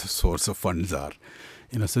to what the source of funds are.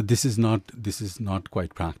 So this is not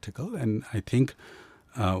quite practical, and I think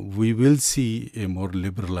we will see a more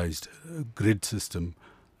liberalized grid system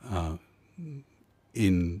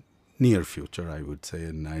in near future, I would say.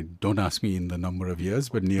 And don't ask me in the number of years,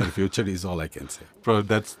 but near future is all I can say. Probably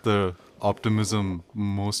that's the optimism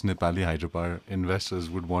most Nepali hydropower investors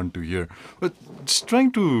would want to hear. But just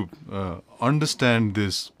trying to understand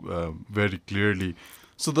this very clearly.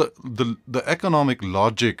 So the economic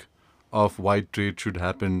logic of why trade should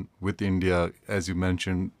happen with India, as you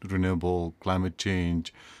mentioned, renewable, climate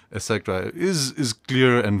change, etc., is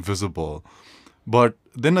clear and visible. But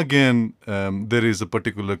then again, there is a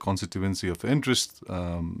particular constituency of interest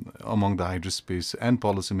among the hydrospace and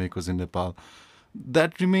policymakers in Nepal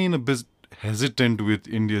that remain a bit hesitant with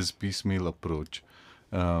India's piecemeal approach.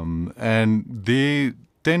 And they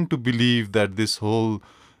tend to believe that this whole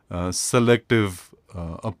selective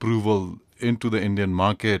approval into the Indian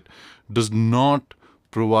market does not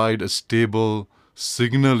provide a stable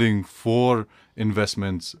signaling for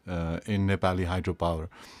investments in Nepali hydropower.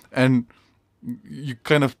 And you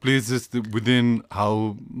kind of place this within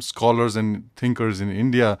how scholars and thinkers in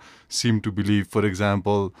India seem to believe. For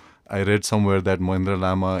example, I read somewhere that Mohindra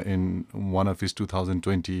Lama in one of his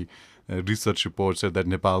 2020 research reports said that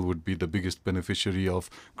Nepal would be the biggest beneficiary of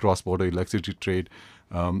cross-border electricity trade.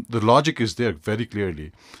 The logic is there very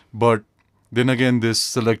clearly. But then again, this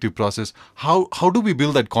selective process, how do we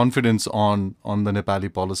build that confidence on the Nepali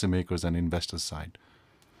policymakers and investors' side?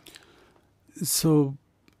 So,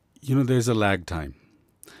 there's a lag time.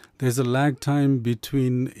 There's a lag time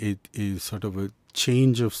between a sort of a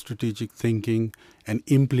change of strategic thinking and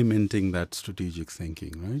implementing that strategic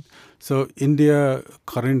thinking, right? So India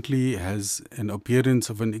currently has an appearance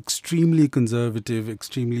of an extremely conservative,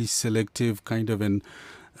 extremely selective kind of an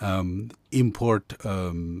import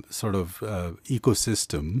sort of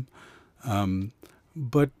ecosystem.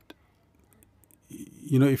 But,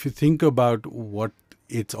 if you think about what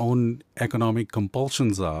its own economic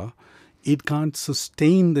compulsions are, it can't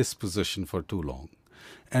sustain this position for too long.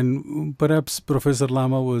 And perhaps Professor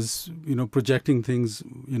Lama was, projecting things,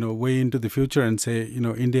 way into the future and say,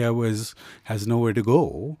 India has nowhere to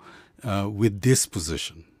go with this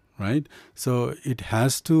position, right? So it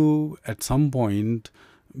has to, at some point,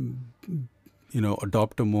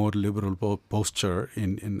 adopt a more liberal posture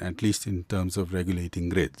in at least in terms of regulating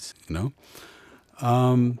grids,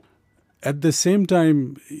 At the same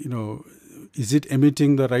time, is it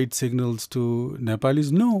emitting the right signals to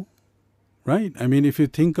Nepalis? No. Right? I mean, if you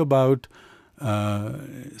think about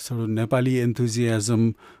sort of Nepali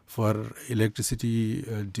enthusiasm for electricity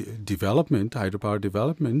development, hydropower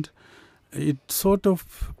development, it sort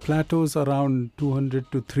of plateaus around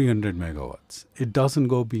 200 to 300 megawatts. It doesn't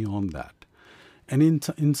go beyond that. And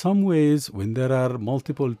in some ways, when there are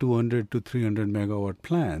multiple 200 to 300 megawatt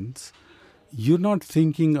plants, you're not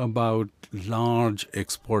thinking about large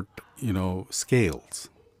export, scales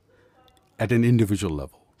at an individual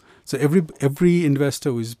level. So every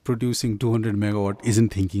investor who is producing 200 megawatt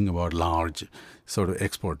isn't thinking about large sort of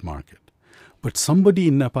export market. But somebody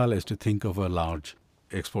in Nepal has to think of a large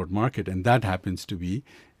export market, and that happens to be,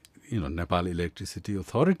 Nepal Electricity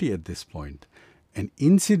Authority at this point. And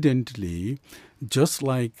incidentally, just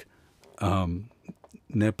like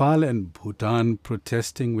Nepal and Bhutan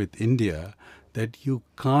protesting with India that you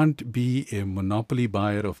can't be a monopoly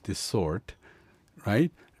buyer of this sort,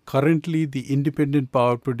 right? Currently, the independent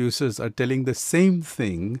power producers are telling the same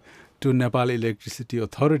thing to Nepal Electricity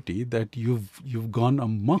Authority, that you've gone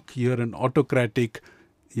amok. You're an autocratic,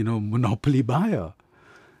 monopoly buyer.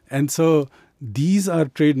 And so these are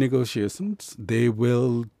trade negotiations. They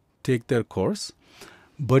will take their course.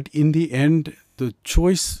 But in the end, the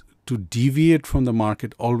choice to deviate from the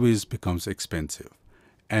market always becomes expensive.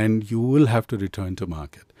 And you will have to return to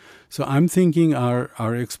market. So I'm thinking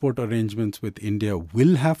our export arrangements with India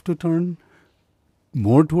will have to turn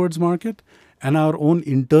more towards market, and our own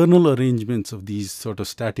internal arrangements of these sort of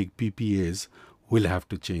static PPAs will have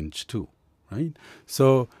to change too, right?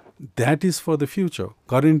 So that is for the future.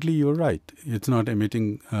 Currently, you're right. It's not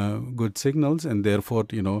emitting good signals, and therefore,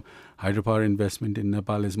 hydropower investment in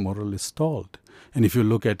Nepal is more or less stalled. And if you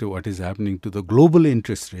look at what is happening to the global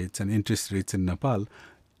interest rates and interest rates in Nepal,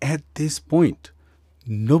 at this point,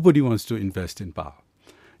 nobody wants to invest in power.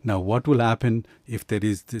 Now, what will happen if there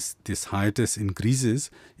is this hiatus increases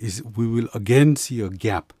is we will again see a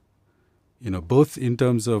gap, both in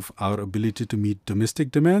terms of our ability to meet domestic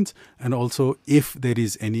demands and also if there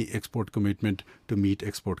is any export commitment to meet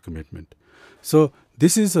export commitment. So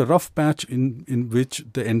this is a rough patch in which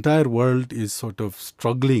the entire world is sort of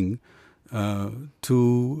struggling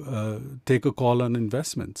to take a call on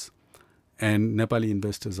investments. And Nepali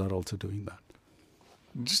investors are also doing that.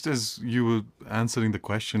 Just as you were answering the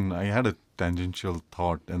question, I had a tangential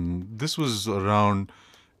thought, and this was around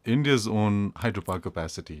India's own hydropower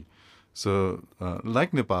capacity. So,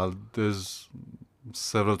 like Nepal, there's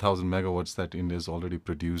several thousand megawatts that India has already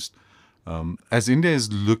produced. As India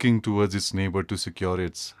is looking towards its neighbor to secure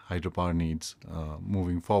its hydropower needs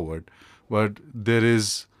moving forward, but there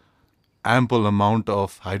is ample amount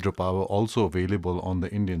of hydropower also available on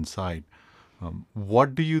the Indian side.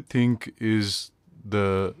 What do you think is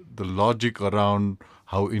the logic around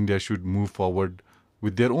how India should move forward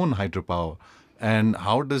with their own hydropower, and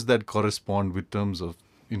how does that correspond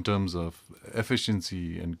in terms of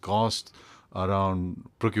efficiency and cost around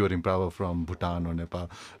procuring power from Bhutan or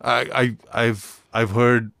Nepal? I've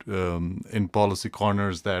heard in policy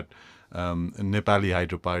corners that Nepali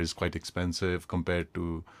hydropower is quite expensive compared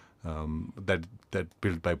to that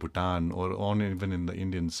built by Bhutan or on even in the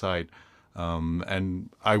Indian side. And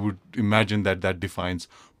I would imagine that defines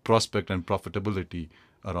prospect and profitability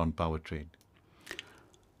around power trade.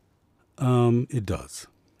 It does.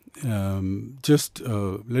 Let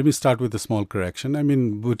me start with a small correction. I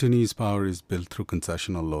mean, Bhutanese power is built through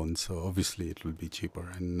concessional loans, so obviously it will be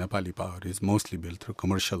cheaper. And Nepali power is mostly built through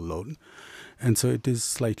commercial loan, and so it is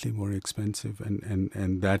slightly more expensive,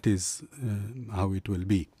 and that is how it will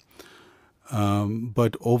be.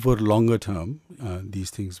 But over longer term,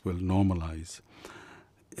 these things will normalize.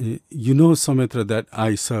 You know, Saumitra, that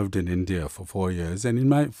I served in India for 4 years, and in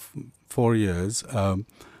my 4 years,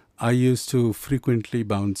 I used to frequently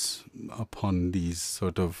bounce upon these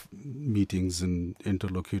sort of meetings and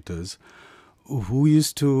interlocutors who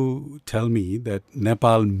used to tell me that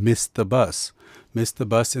Nepal missed the bus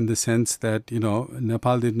in the sense that,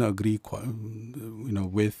 Nepal didn't agree,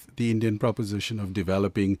 with the Indian proposition of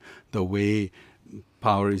developing the way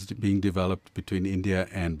power is being developed between India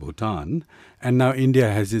and Bhutan. And now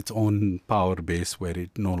India has its own power base where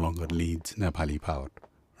it no longer needs Nepali power.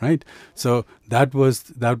 Right, so that was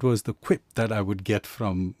the quip that I would get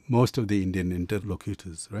from most of the Indian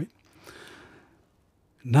interlocutors. Right,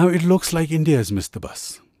 now it looks like India has missed the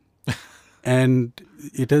bus, and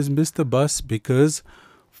it has missed the bus because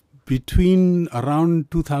between around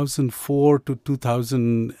 2004 to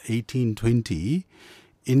 2018-20,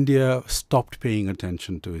 India stopped paying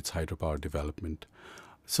attention to its hydropower development.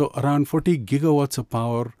 So around 40 gigawatts of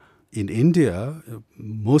power in India,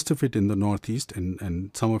 most of it in the northeast and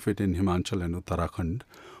some of it in Himachal and Uttarakhand,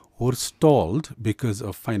 were stalled because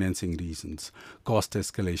of financing reasons, cost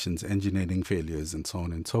escalations, engineering failures, and so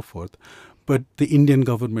on and so forth. But the Indian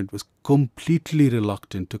government was completely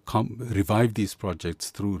reluctant to revive these projects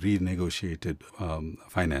through renegotiated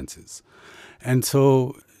finances. And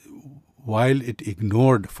so while it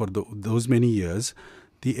ignored for those many years,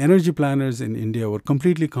 the energy planners in India were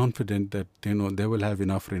completely confident that they will have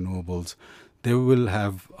enough renewables, they will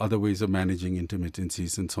have other ways of managing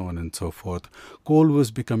intermittencies and so on and so forth. Coal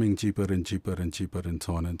was becoming cheaper and cheaper and cheaper and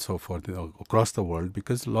so on and so forth across the world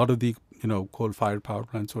because a lot of the coal-fired power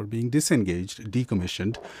plants were being disengaged,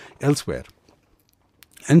 decommissioned elsewhere.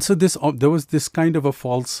 And so there was this kind of a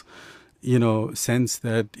false sense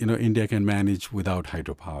that India can manage without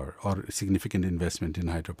hydropower or significant investment in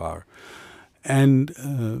hydropower. And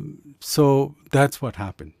so that's what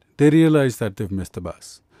happened. They realized that they've missed the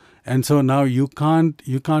bus. And so now you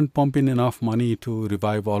can't pump in enough money to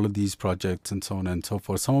revive all of these projects and so on and so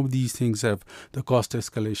forth. Some of these things have the cost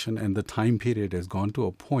escalation and the time period has gone to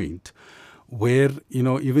a point where,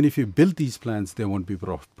 even if you build these plants, they won't be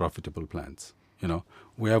profitable plants.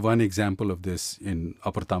 We have one example of this in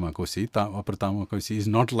Upper Tamakosi. Upper Tamakosi is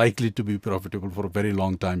not likely to be profitable for a very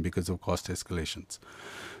long time because of cost escalations.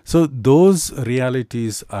 So those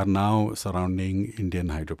realities are now surrounding Indian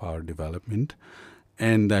hydropower development,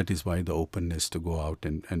 and that is why the openness to go out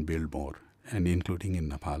and build more, and including in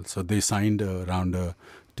Nepal. So they signed around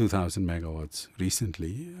 2,000 megawatts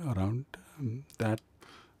recently around that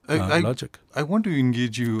logic. I want to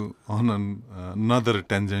engage you on another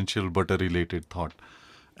tangential but a related thought.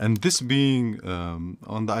 And this being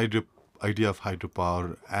on the idea of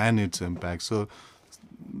hydropower and its impact. So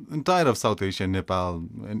entire of South Asia, Nepal,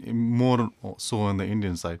 and more so on the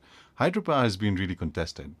Indian side, hydropower has been really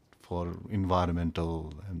contested for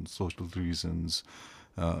environmental and social reasons.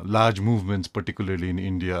 Large movements, particularly in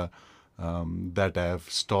India, that have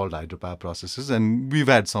stalled hydropower processes. And we've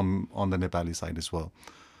had some on the Nepali side as well.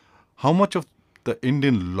 How much of the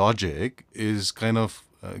Indian logic is kind of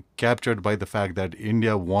captured by the fact that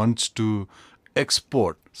India wants to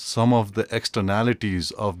export some of the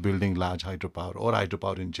externalities of building large hydropower or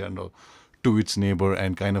hydropower in general to its neighbor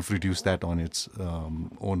and kind of reduce that on its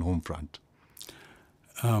own home front?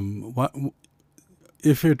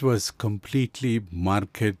 If it was completely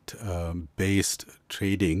market-based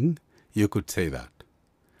trading, you could say that.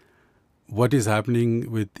 What is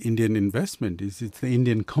happening with Indian investment is it's the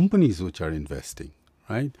Indian companies which are investing,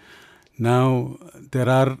 right? Now, there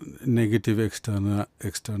are negative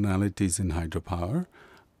externalities in hydropower,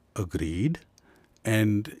 agreed,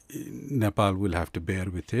 and Nepal will have to bear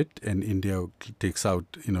with it, and India takes out,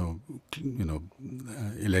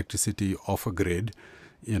 electricity off a grid,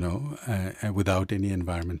 without any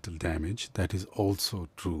environmental damage. That is also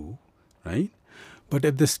true, right? But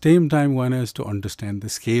at the same time, one has to understand the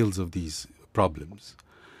scales of these problems.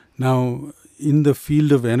 Now, in the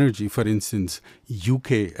field of energy, for instance,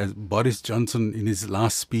 UK, as Boris Johnson in his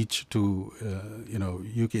last speech to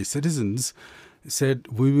UK citizens said,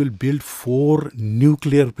 we will build 4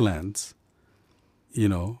 nuclear plants,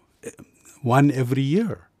 one every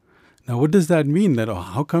year. Now, what does that mean? That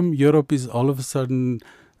how come Europe is all of a sudden,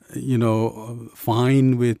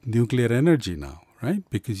 fine with nuclear energy now, right?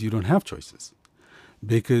 Because you don't have choices.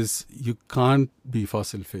 Because you can't be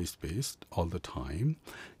fossil based all the time.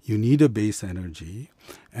 You need a base energy,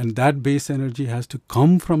 and that base energy has to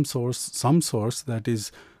come from some source that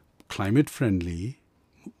is climate friendly,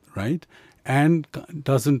 right? And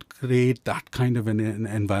doesn't create that kind of an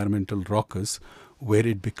environmental ruckus where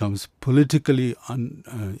it becomes politically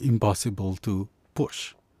impossible to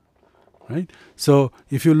push, right? So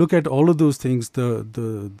if you look at all of those things,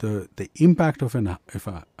 the impact of a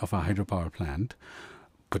hydropower plant,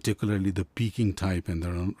 particularly the peaking type and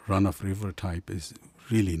the run-of river type, is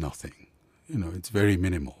really nothing. It's very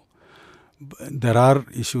minimal. There are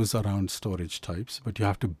issues around storage types, but you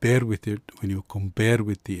have to bear with it when you compare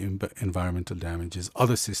with the environmental damages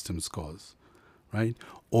other systems cause, right?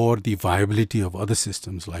 Or the viability of other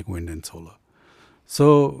systems like wind and solar.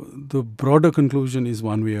 So the broader conclusion is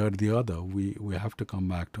one way or the other. We have to come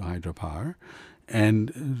back to hydropower.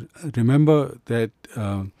 And remember that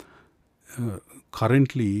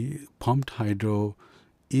currently pumped hydro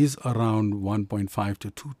is around 1.5 to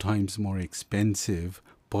 2 times more expensive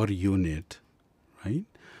per unit, right?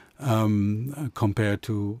 Compared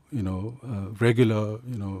to, regular,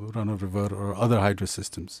 run-of-river or other hydro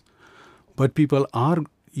systems. But people are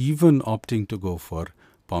even opting to go for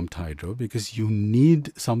pumped hydro because you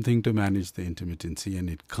need something to manage the intermittency, and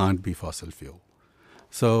it can't be fossil fuel.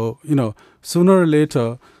 So, sooner or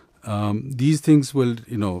later, these things will,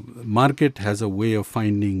 market has a way of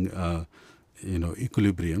finding,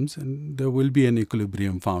 equilibriums, and there will be an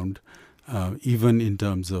equilibrium found even in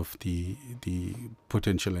terms of the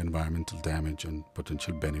potential environmental damage and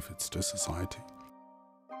potential benefits to society.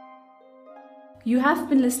 You have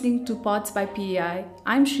been listening to Pods by PEI.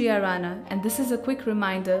 I'm Shriya Rana, and this is a quick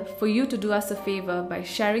reminder for you to do us a favor by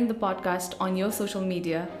sharing the podcast on your social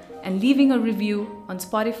media and leaving a review on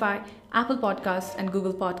Spotify, Apple Podcasts, and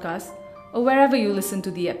Google Podcasts, or wherever you listen to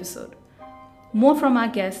the episode. More from our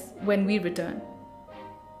guests when we return.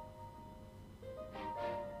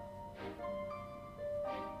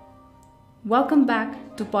 Welcome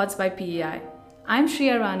back to Pods by PEI. I'm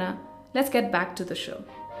Shriya Rana. Let's get back to the show.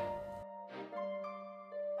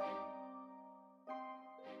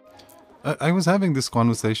 I was having this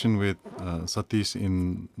conversation with Satish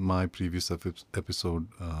in my previous episode,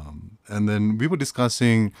 and then we were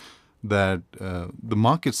discussing that the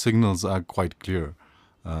market signals are quite clear,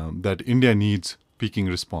 that India needs peaking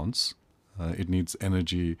response. It needs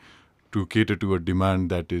energy to cater to a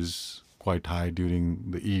demand that is quite high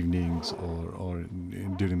during the evenings or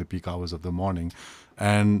during the peak hours of the morning.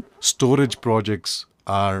 And storage projects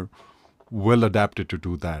are well adapted to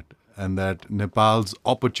do that. And that Nepal's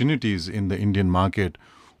opportunities in the Indian market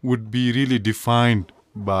would be really defined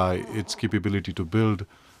by its capability to build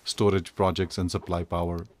storage projects and supply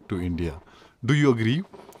power to India. Do you agree?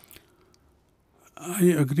 I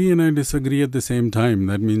agree and I disagree at the same time.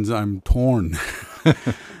 That means I'm torn.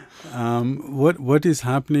 What is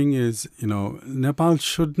happening is, Nepal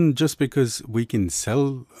shouldn't, just because we can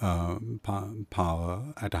sell power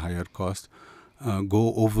at a higher cost,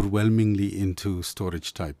 go overwhelmingly into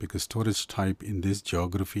storage type, because storage type in this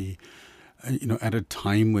geography, at a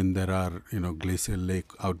time when there are, glacial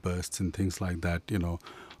lake outbursts and things like that,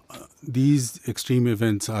 these extreme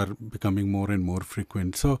events are becoming more and more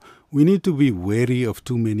frequent. So we need to be wary of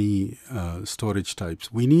too many storage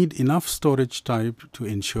types. We need enough storage type to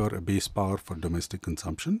ensure a base power for domestic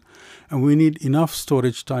consumption, and we need enough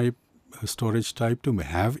storage type to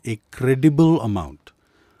have a credible amount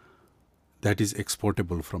that is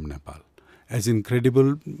exportable from Nepal. As in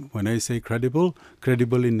credible, when I say credible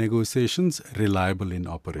in negotiations, reliable in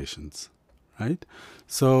operations, right?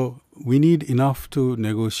 So we need enough to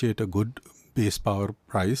negotiate a good base power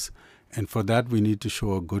price, and for that we need to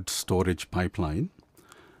show a good storage pipeline.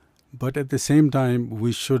 But at the same time,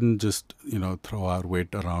 we shouldn't just, throw our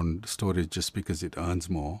weight around storage just because it earns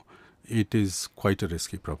more. It is quite a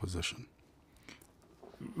risky proposition.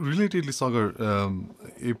 Relatedly, Sagar,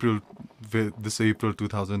 this April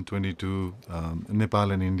 2022,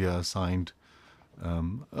 Nepal and India signed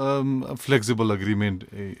a flexible agreement,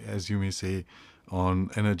 as you may say,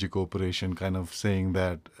 on energy cooperation, kind of saying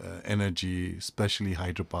that energy, especially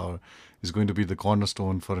hydropower, is going to be the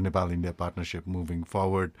cornerstone for a Nepal-India partnership moving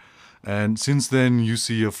forward. And since then, you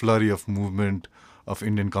see a flurry of movement of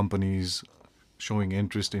Indian companies showing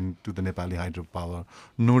interest into the Nepali hydropower,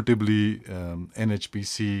 notably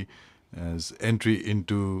NHPC as entry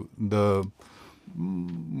into the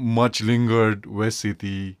much lingered West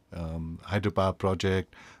Sethi hydropower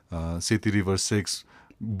project, Sethi River 6,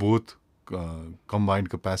 both combined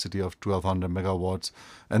capacity of 1200 megawatts,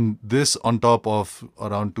 and this on top of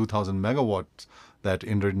around 2000 megawatts that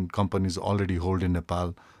Indian companies already hold in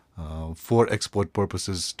Nepal for export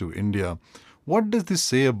purposes to India. What does this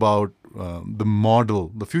say about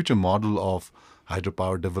the future model of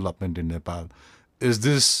hydropower development in Nepal? Is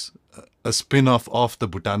this a spin-off of the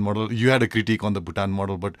Bhutan model? You had a critique on the Bhutan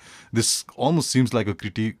model, but this almost seems like a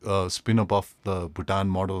critique, spin-off of the Bhutan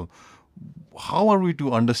model. How are we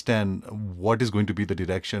to understand what is going to be the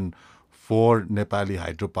direction for Nepali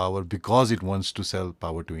hydropower because it wants to sell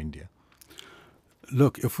power to India?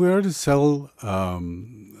 Look, if we are to sell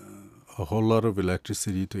a whole lot of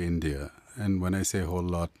electricity to India, and when I say a whole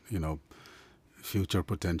lot, future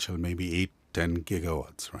potential, maybe 8, 10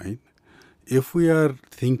 gigawatts, right? If we are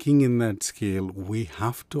thinking in that scale, we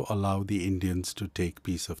have to allow the Indians to take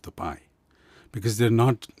piece of the pie, because they're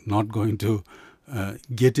not going to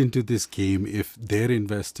get into this game if their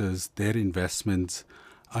investors, their investments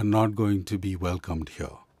are not going to be welcomed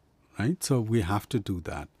here, right? So we have to do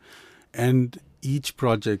that. And each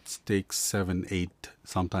project takes 7, 8,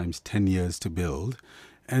 sometimes 10 years to build.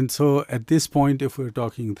 And so at this point, if we're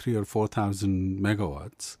talking 3,000 or 4,000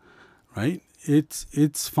 megawatts, right,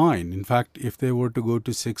 it's fine. In fact, if they were to go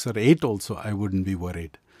to 6 or 8 also, I wouldn't be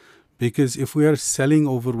worried. Because if we are selling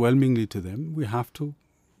overwhelmingly to them, we have to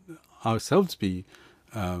ourselves be,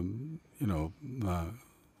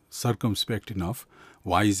 circumspect enough,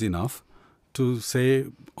 wise enough to say,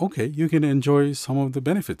 okay, you can enjoy some of the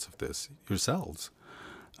benefits of this yourselves.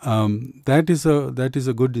 That is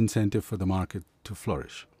a good incentive for the market to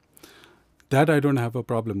flourish. That I don't have a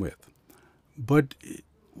problem with. But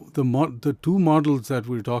the two models that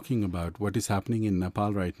we're talking about, what is happening in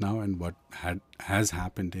Nepal right now and what has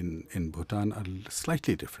happened in Bhutan, are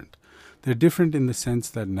slightly different. They're different in the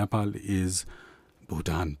sense that Nepal is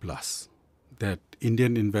Bhutan plus, that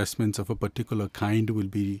Indian investments of a particular kind will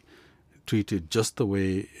be treated just the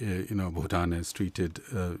way Bhutan has treated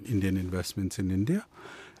Indian investments in India.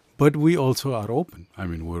 But we also are open. I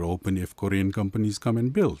mean, we're open if Korean companies come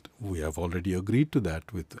and build. We have already agreed to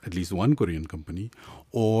that with at least one Korean company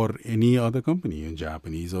or any other company,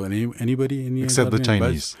 Japanese or anybody. Except the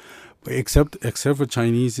Chinese. Except for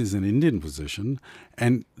Chinese is an Indian position.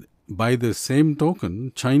 And by the same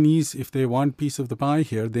token, Chinese, if they want piece of the pie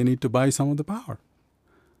here, they need to buy some of the power.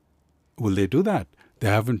 Will they do that? They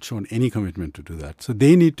haven't shown any commitment to do that. So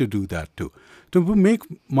they need to do that too. To make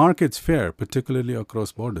markets fair, particularly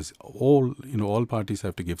across borders, all parties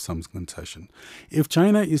have to give some concession. If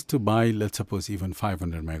China is to buy, let's suppose, even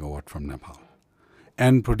 500 megawatt from Nepal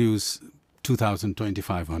and produce 2,000,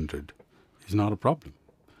 2,500, it's not a problem.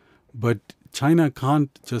 But China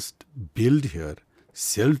can't just build here,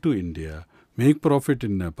 sell to India, make profit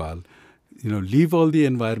in Nepal, leave all the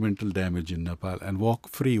environmental damage in Nepal and walk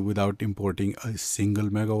free without importing a single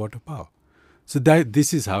megawatt of power. So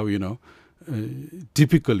this is how,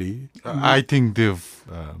 typically. I think they've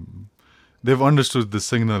understood the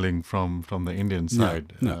signaling from the Indian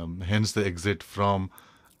side. Hence the exit from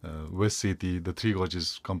West Sethi, the Three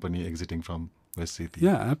Gorges company exiting from West Sethi.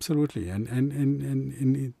 Yeah, absolutely.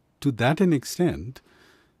 And to that an extent,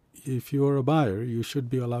 if you are a buyer, you should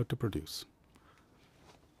be allowed to produce.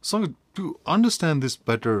 So to understand this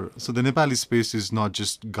better, so the Nepali space is not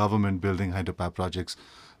just government building hydropower projects.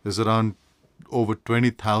 There's around over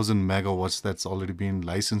 20,000 megawatts that's already been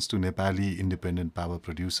licensed to Nepali independent power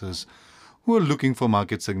producers who are looking for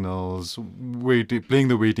market signals, playing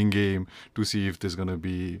the waiting game to see if there's going to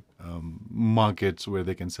be markets where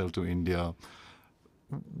they can sell to India.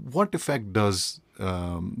 What effect does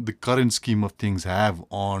the current scheme of things have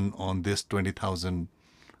on this 20,000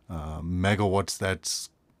 megawatts that's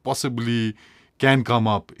possibly can come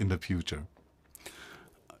up in the future?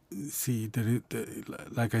 See,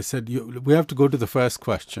 like I said, we have to go to the first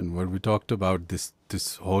question where we talked about this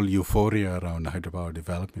whole euphoria around hydropower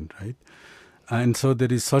development, right? And so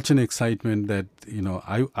there is such an excitement that,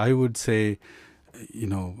 I would say,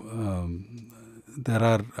 there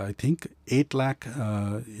are, I think, 8 lakh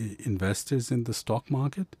investors in the stock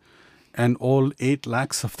market. And all 8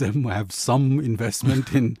 lakhs of them have some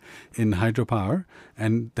investment in hydropower.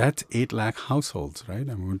 And that's 8 lakh households, right?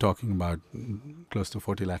 I mean, we're talking about close to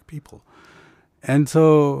 40 lakh people. And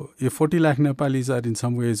so if 40 lakh Nepalis are in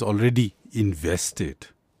some ways already invested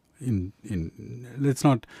Let's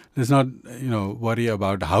not worry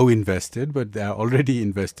about how invested, but they are already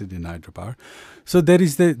invested in hydropower. So there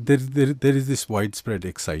is this widespread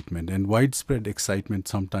excitement, and widespread excitement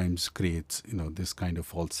sometimes creates this kind of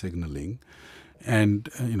false signaling. And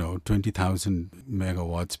 20,000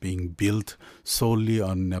 megawatts being built solely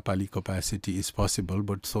on Nepali capacity is possible,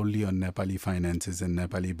 but solely on Nepali finances and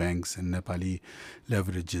Nepali banks and Nepali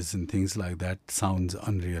leverages and things like that sounds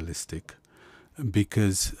unrealistic,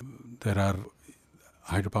 because there are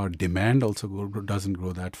hydropower demand also doesn't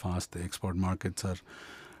grow that fast. The export markets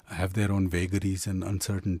have their own vagaries and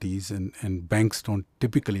uncertainties, and banks don't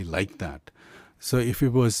typically like that. So if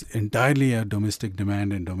it was entirely a domestic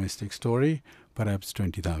demand and domestic story, perhaps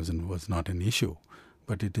 20,000 was not an issue.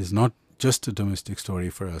 But it is not just a domestic story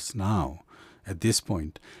for us now, at this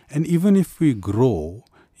point. And even if we grow,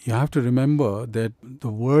 you have to remember that the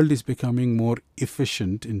world is becoming more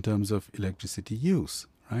efficient in terms of electricity use,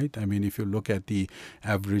 right? I mean, if you look at the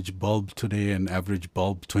average bulb today and average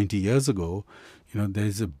bulb 20 years ago,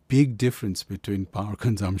 there's a big difference between power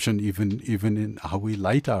consumption, even in how we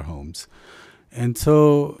light our homes. And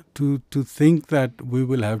so to think that we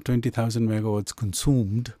will have 20,000 megawatts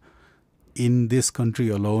consumed in this country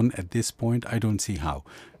alone at this point, I don't see how.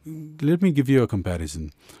 Let me give you a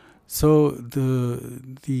comparison. So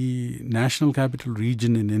the national capital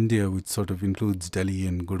region in India, which sort of includes Delhi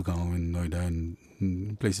and Gurgaon and Noida and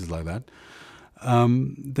places like that,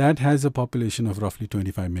 that has a population of roughly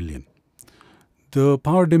 25 million. The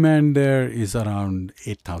power demand there is around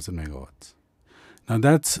 8,000 megawatts. Now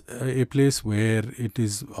that's a place where it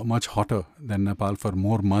is much hotter than Nepal for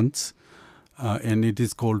more months, and it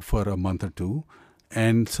is cold for a month or two.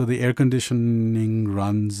 And so the air conditioning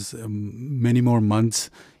runs many more months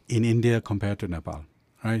in India compared to Nepal,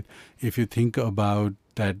 right? If you think about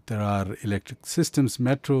that, there are electric systems,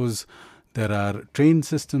 metros, there are train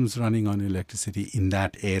systems running on electricity in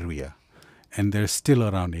that area, and they're still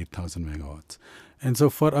around 8,000 megawatts. And so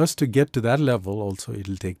for us to get to that level also,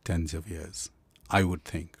 it'll take tens of years, I would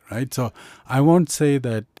think, right? So I won't say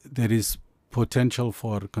that there is potential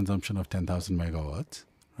for consumption of 10,000 megawatts,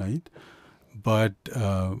 right? But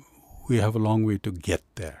we have a long way to get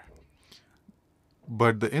there.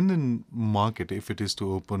 But the Indian market, if it is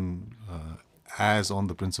to open as on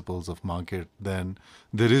the principles of market, then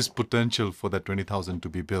there is potential for that 20,000 to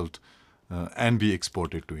be built and be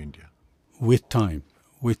exported to India. With time,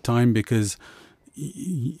 because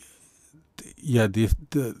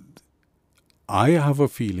I have a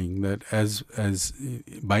feeling that as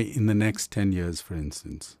in the next 10 years, for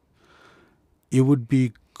instance, it would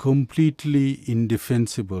be completely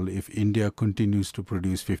indefensible if India continues to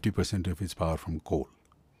produce 50% of its power from coal,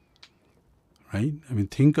 right? I mean,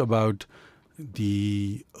 think about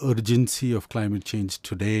the urgency of climate change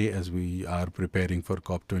today as we are preparing for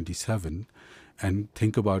COP27, and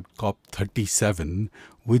think about COP37,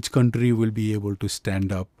 which country will be able to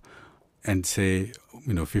stand up and say,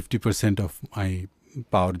 50% of my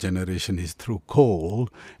power generation is through coal,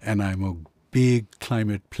 and I'm a big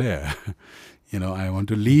climate player. I want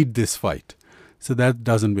to lead this fight. So that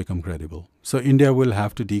doesn't become credible. So India will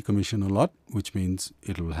have to decommission a lot, which means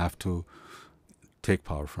it will have to take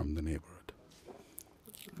power from the neighborhood.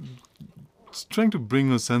 It's trying to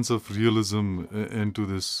bring a sense of realism into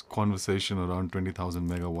this conversation around 20,000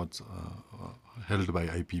 megawatts held by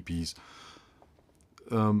IPPs.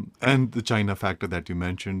 And the China factor that you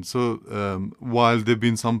mentioned. So while there have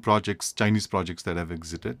been some projects, Chinese projects that have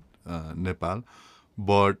exited Nepal,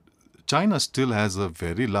 but China still has a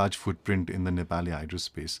very large footprint in the Nepali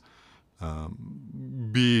hydrospace.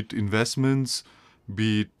 Be it investments,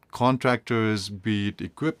 be it contractors, be it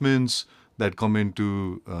equipments that come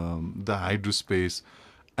into the hydrospace.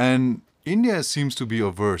 And India seems to be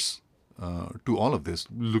averse to all of this,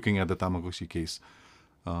 looking at the Tamagotchi case.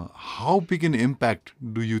 How big an impact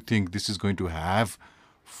do you think this is going to have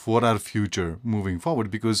for our future moving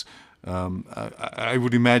forward? Because I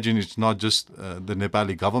would imagine it's not just the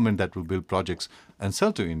Nepali government that will build projects and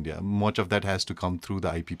sell to India. Much of that has to come through the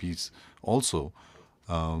IPPs also.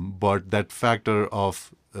 But that factor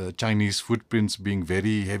of Chinese footprints being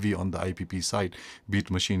very heavy on the IPP side, be it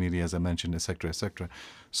machinery, as I mentioned, etc., etc.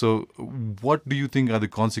 So what do you think are the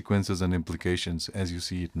consequences and implications as you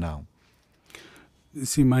see it now?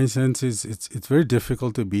 See, my sense is it's very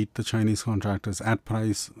difficult to beat the Chinese contractors at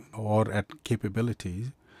price or at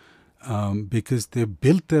capabilities. Because they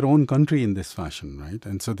built their own country in this fashion, right?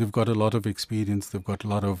 And so they've got a lot of experience, they've got a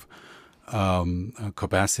lot of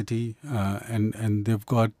capacity, and they've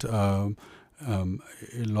got a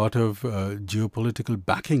lot of geopolitical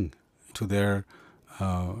backing to their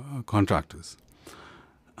contractors.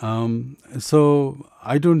 So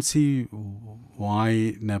I don't see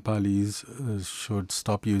why Nepalese should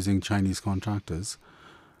stop using Chinese contractors.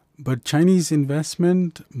 But Chinese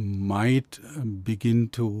investment might begin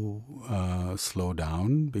to slow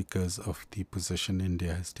down because of the position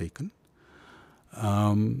India has taken.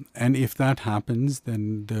 And if that happens,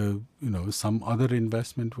 then some other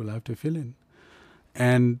investment will have to fill in.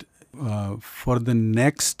 And for the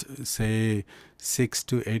next, say, 6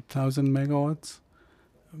 to 8,000 megawatts,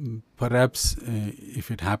 perhaps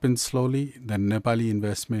if it happens slowly, then Nepali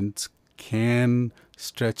investments can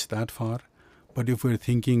stretch that far. But if we're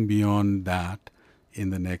thinking beyond that in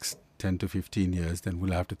the next 10 to 15 years, then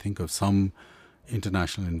we'll have to think of some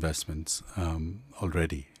international investments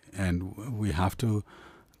already. And we have to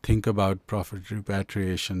think about profit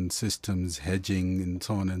repatriation systems, hedging, and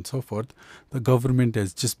so on and so forth. The government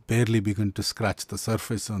has just barely begun to scratch the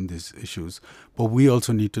surface on these issues, but we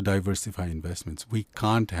also need to diversify investments. We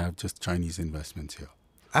can't have just Chinese investments here.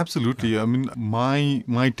 Absolutely. I mean,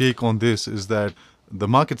 my take on this is that the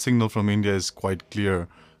market signal from India is quite clear.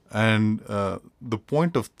 And the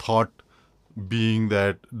point of thought being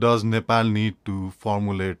that does Nepal need to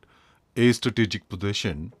formulate a strategic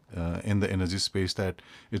position in the energy space that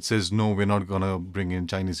it says, no, we're not going to bring in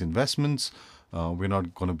Chinese investments, we're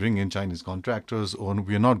not going to bring in Chinese contractors, or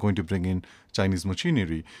we're not going to bring in Chinese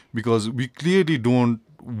machinery, because we clearly don't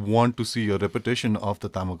want to see a repetition of the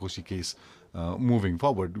Tamakoshi case moving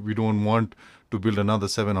forward. We don't want to build another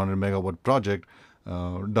 700 megawatt project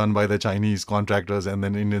done by the Chinese contractors and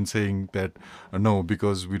then Indians saying that no,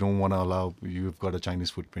 because we don't want to allow, you've got a Chinese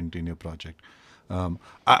footprint in your project.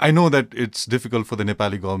 I know that it's difficult for the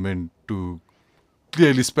Nepali government to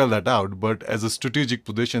clearly spell that out, but as a strategic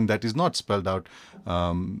position that is not spelled out,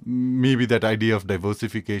 maybe that idea of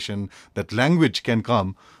diversification, that language can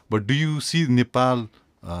come. But do you see Nepal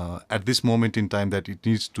at this moment in time that it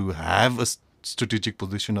needs to have a strategic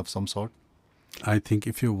position of some sort? I think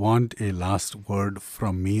if you want a last word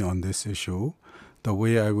from me on this issue, the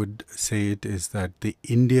way I would say it is that the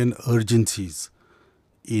Indian urgencies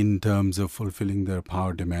in terms of fulfilling their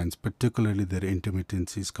power demands, particularly their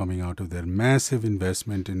intermittencies coming out of their massive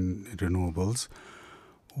investment in renewables,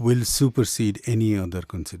 will supersede any other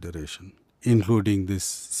consideration, including this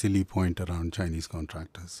silly point around Chinese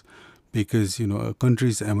contractors. Because, a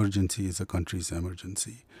country's emergency is a country's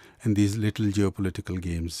emergency. And these little geopolitical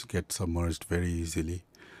games get submerged very easily.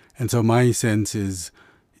 And so my sense is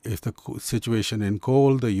if the situation in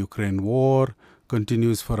coal, the Ukraine war,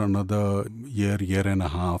 continues for another year and a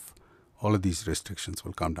half, all of these restrictions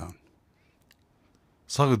will come down.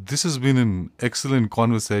 Sagar, this has been an excellent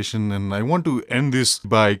conversation, and I want to end this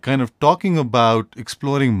by kind of talking about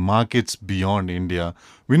exploring markets beyond India.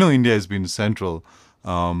 We know India has been central.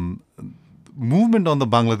 Movement on the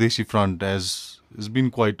Bangladeshi front has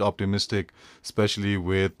been quite optimistic, especially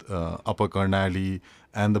with Upper Karnali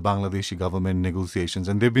and the Bangladeshi government negotiations.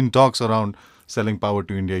 And there have been talks around selling power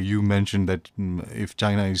to India. You mentioned that if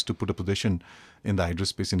China is to put a position in the hydro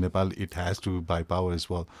space in Nepal, it has to buy power as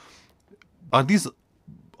well. Are these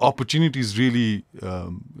opportunities really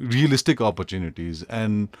realistic opportunities?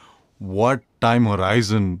 And what time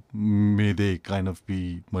horizon may they kind of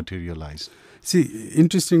be materialized? See,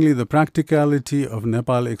 interestingly, the practicality of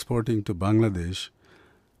Nepal exporting to Bangladesh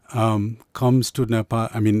comes to Nepal.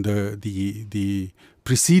 I mean, the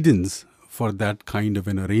precedence for that kind of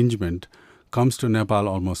an arrangement comes to Nepal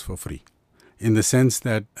almost for free, in the sense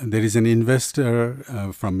that there is an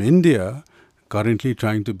investor from India currently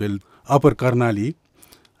trying to build Upper Karnali,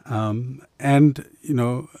 and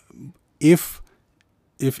if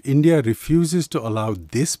India refuses to allow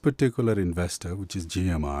this particular investor, which is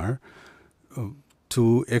GMR,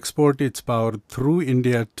 to export its power through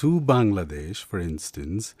India to Bangladesh, for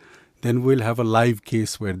instance, then we'll have a live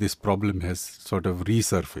case where this problem has sort of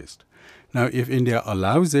resurfaced. Now, if India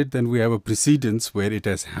allows it, then we have a precedence where it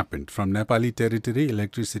has happened. From Nepali territory,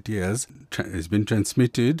 electricity has been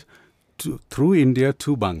transmitted through India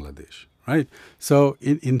to Bangladesh, right? So,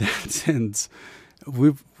 in that sense,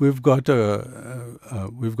 we've got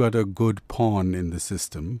a good pawn in the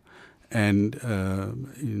system. And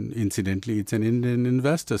incidentally, it's an Indian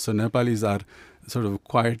investor. So Nepalis are sort of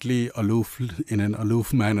quietly aloof, in an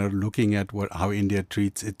aloof manner, looking at how India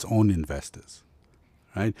treats its own investors.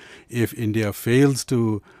 Right? If India fails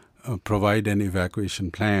to provide an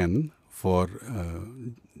evacuation plan for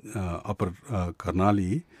Upper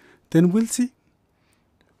Karnali, then we'll see.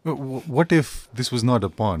 What if this was not a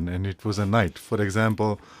pawn and it was a knight? For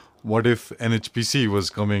example, what if NHPC was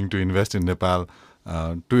coming to invest in Nepal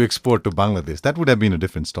to export to Bangladesh? That would have been a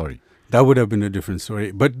different story. that would have been a different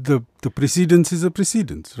story. But the precedence is a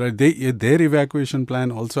precedence, right? Their evacuation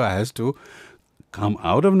plan also has to come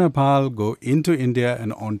out of Nepal, go into India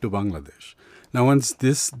and on to Bangladesh. Now, once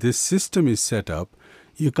this system is set up,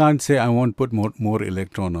 you can't say, I won't put more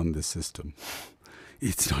electron on this system.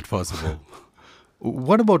 It's not possible.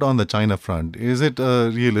 What about on the China front? Is it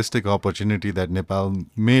a realistic opportunity that Nepal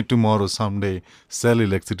may tomorrow, someday, sell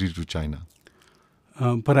electricity to China?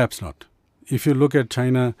 Perhaps not. If you look at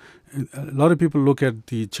China, a lot of people look at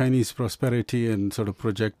the Chinese prosperity and sort of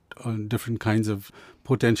project on different kinds of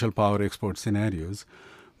potential power export scenarios.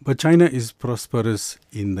 But China is prosperous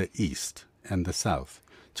in the east and the south.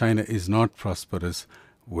 China is not prosperous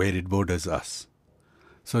where it borders us.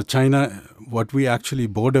 So China, what we actually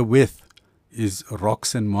border with is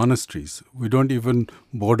rocks and monasteries. We don't even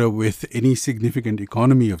border with any significant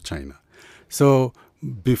economy of China. So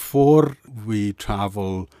before we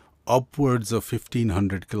travel upwards of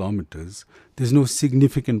 1,500 kilometers, there's no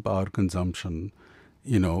significant power consumption,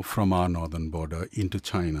 from our northern border into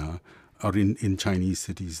China or in Chinese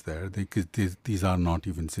cities there. These are not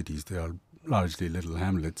even cities. They are largely little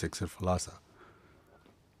hamlets except for Lhasa.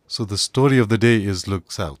 So the story of the day is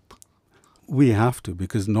look south. We have to,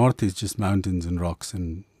 because north is just mountains and rocks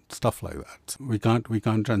and stuff like that. We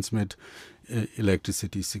can't transmit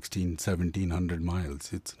electricity 1,700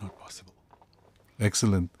 miles. It's not possible.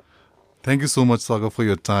 Excellent. Thank you so much, Sagar, for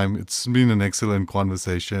your time. It's been an excellent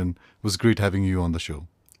conversation. It was great having you on the show.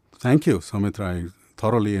 Thank you, Saumitra. I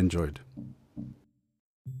thoroughly enjoyed.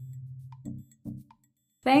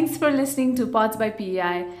 Thanks for listening to Pods by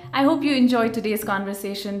PEI. I hope you enjoyed today's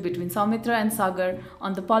conversation between Saumitra and Sagar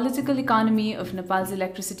on the political economy of Nepal's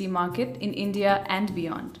electricity market in India and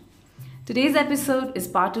beyond. Today's episode is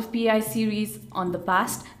part of PEI series on the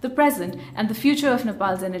past, the present, and the future of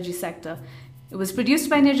Nepal's energy sector. It was produced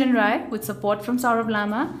by Nirjan Rai with support from Saurabh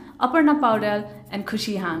Lama, Aparna Paudel, and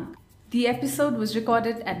Khushi Hang. The episode was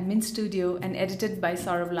recorded at Mint Studio and edited by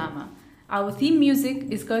Saurabh Lama. Our theme music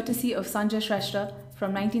is courtesy of Sanjay Shrestha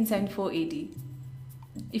from 1974 AD.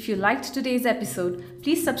 If you liked today's episode,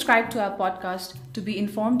 please subscribe to our podcast to be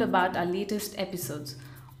informed about our latest episodes.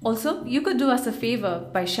 Also, you could do us a favor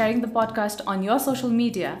by sharing the podcast on your social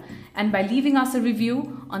media and by leaving us a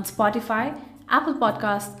review on Spotify, Apple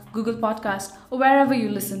Podcasts, Google Podcasts, or wherever you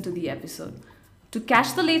listen to the episode. To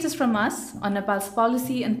catch the latest from us on Nepal's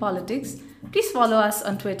policy and politics, please follow us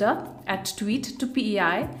on Twitter at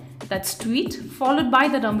tweet2PEI. That's tweet followed by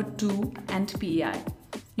the number 2 and PEI.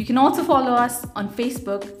 You can also follow us on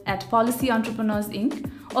Facebook at Policy Entrepreneurs Inc.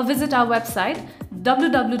 or visit our website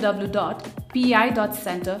www.pei.center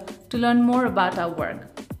to learn more about our work.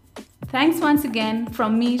 Thanks once again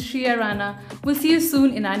from me, Shriya Rana. We'll see you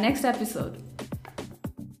soon in our next episode.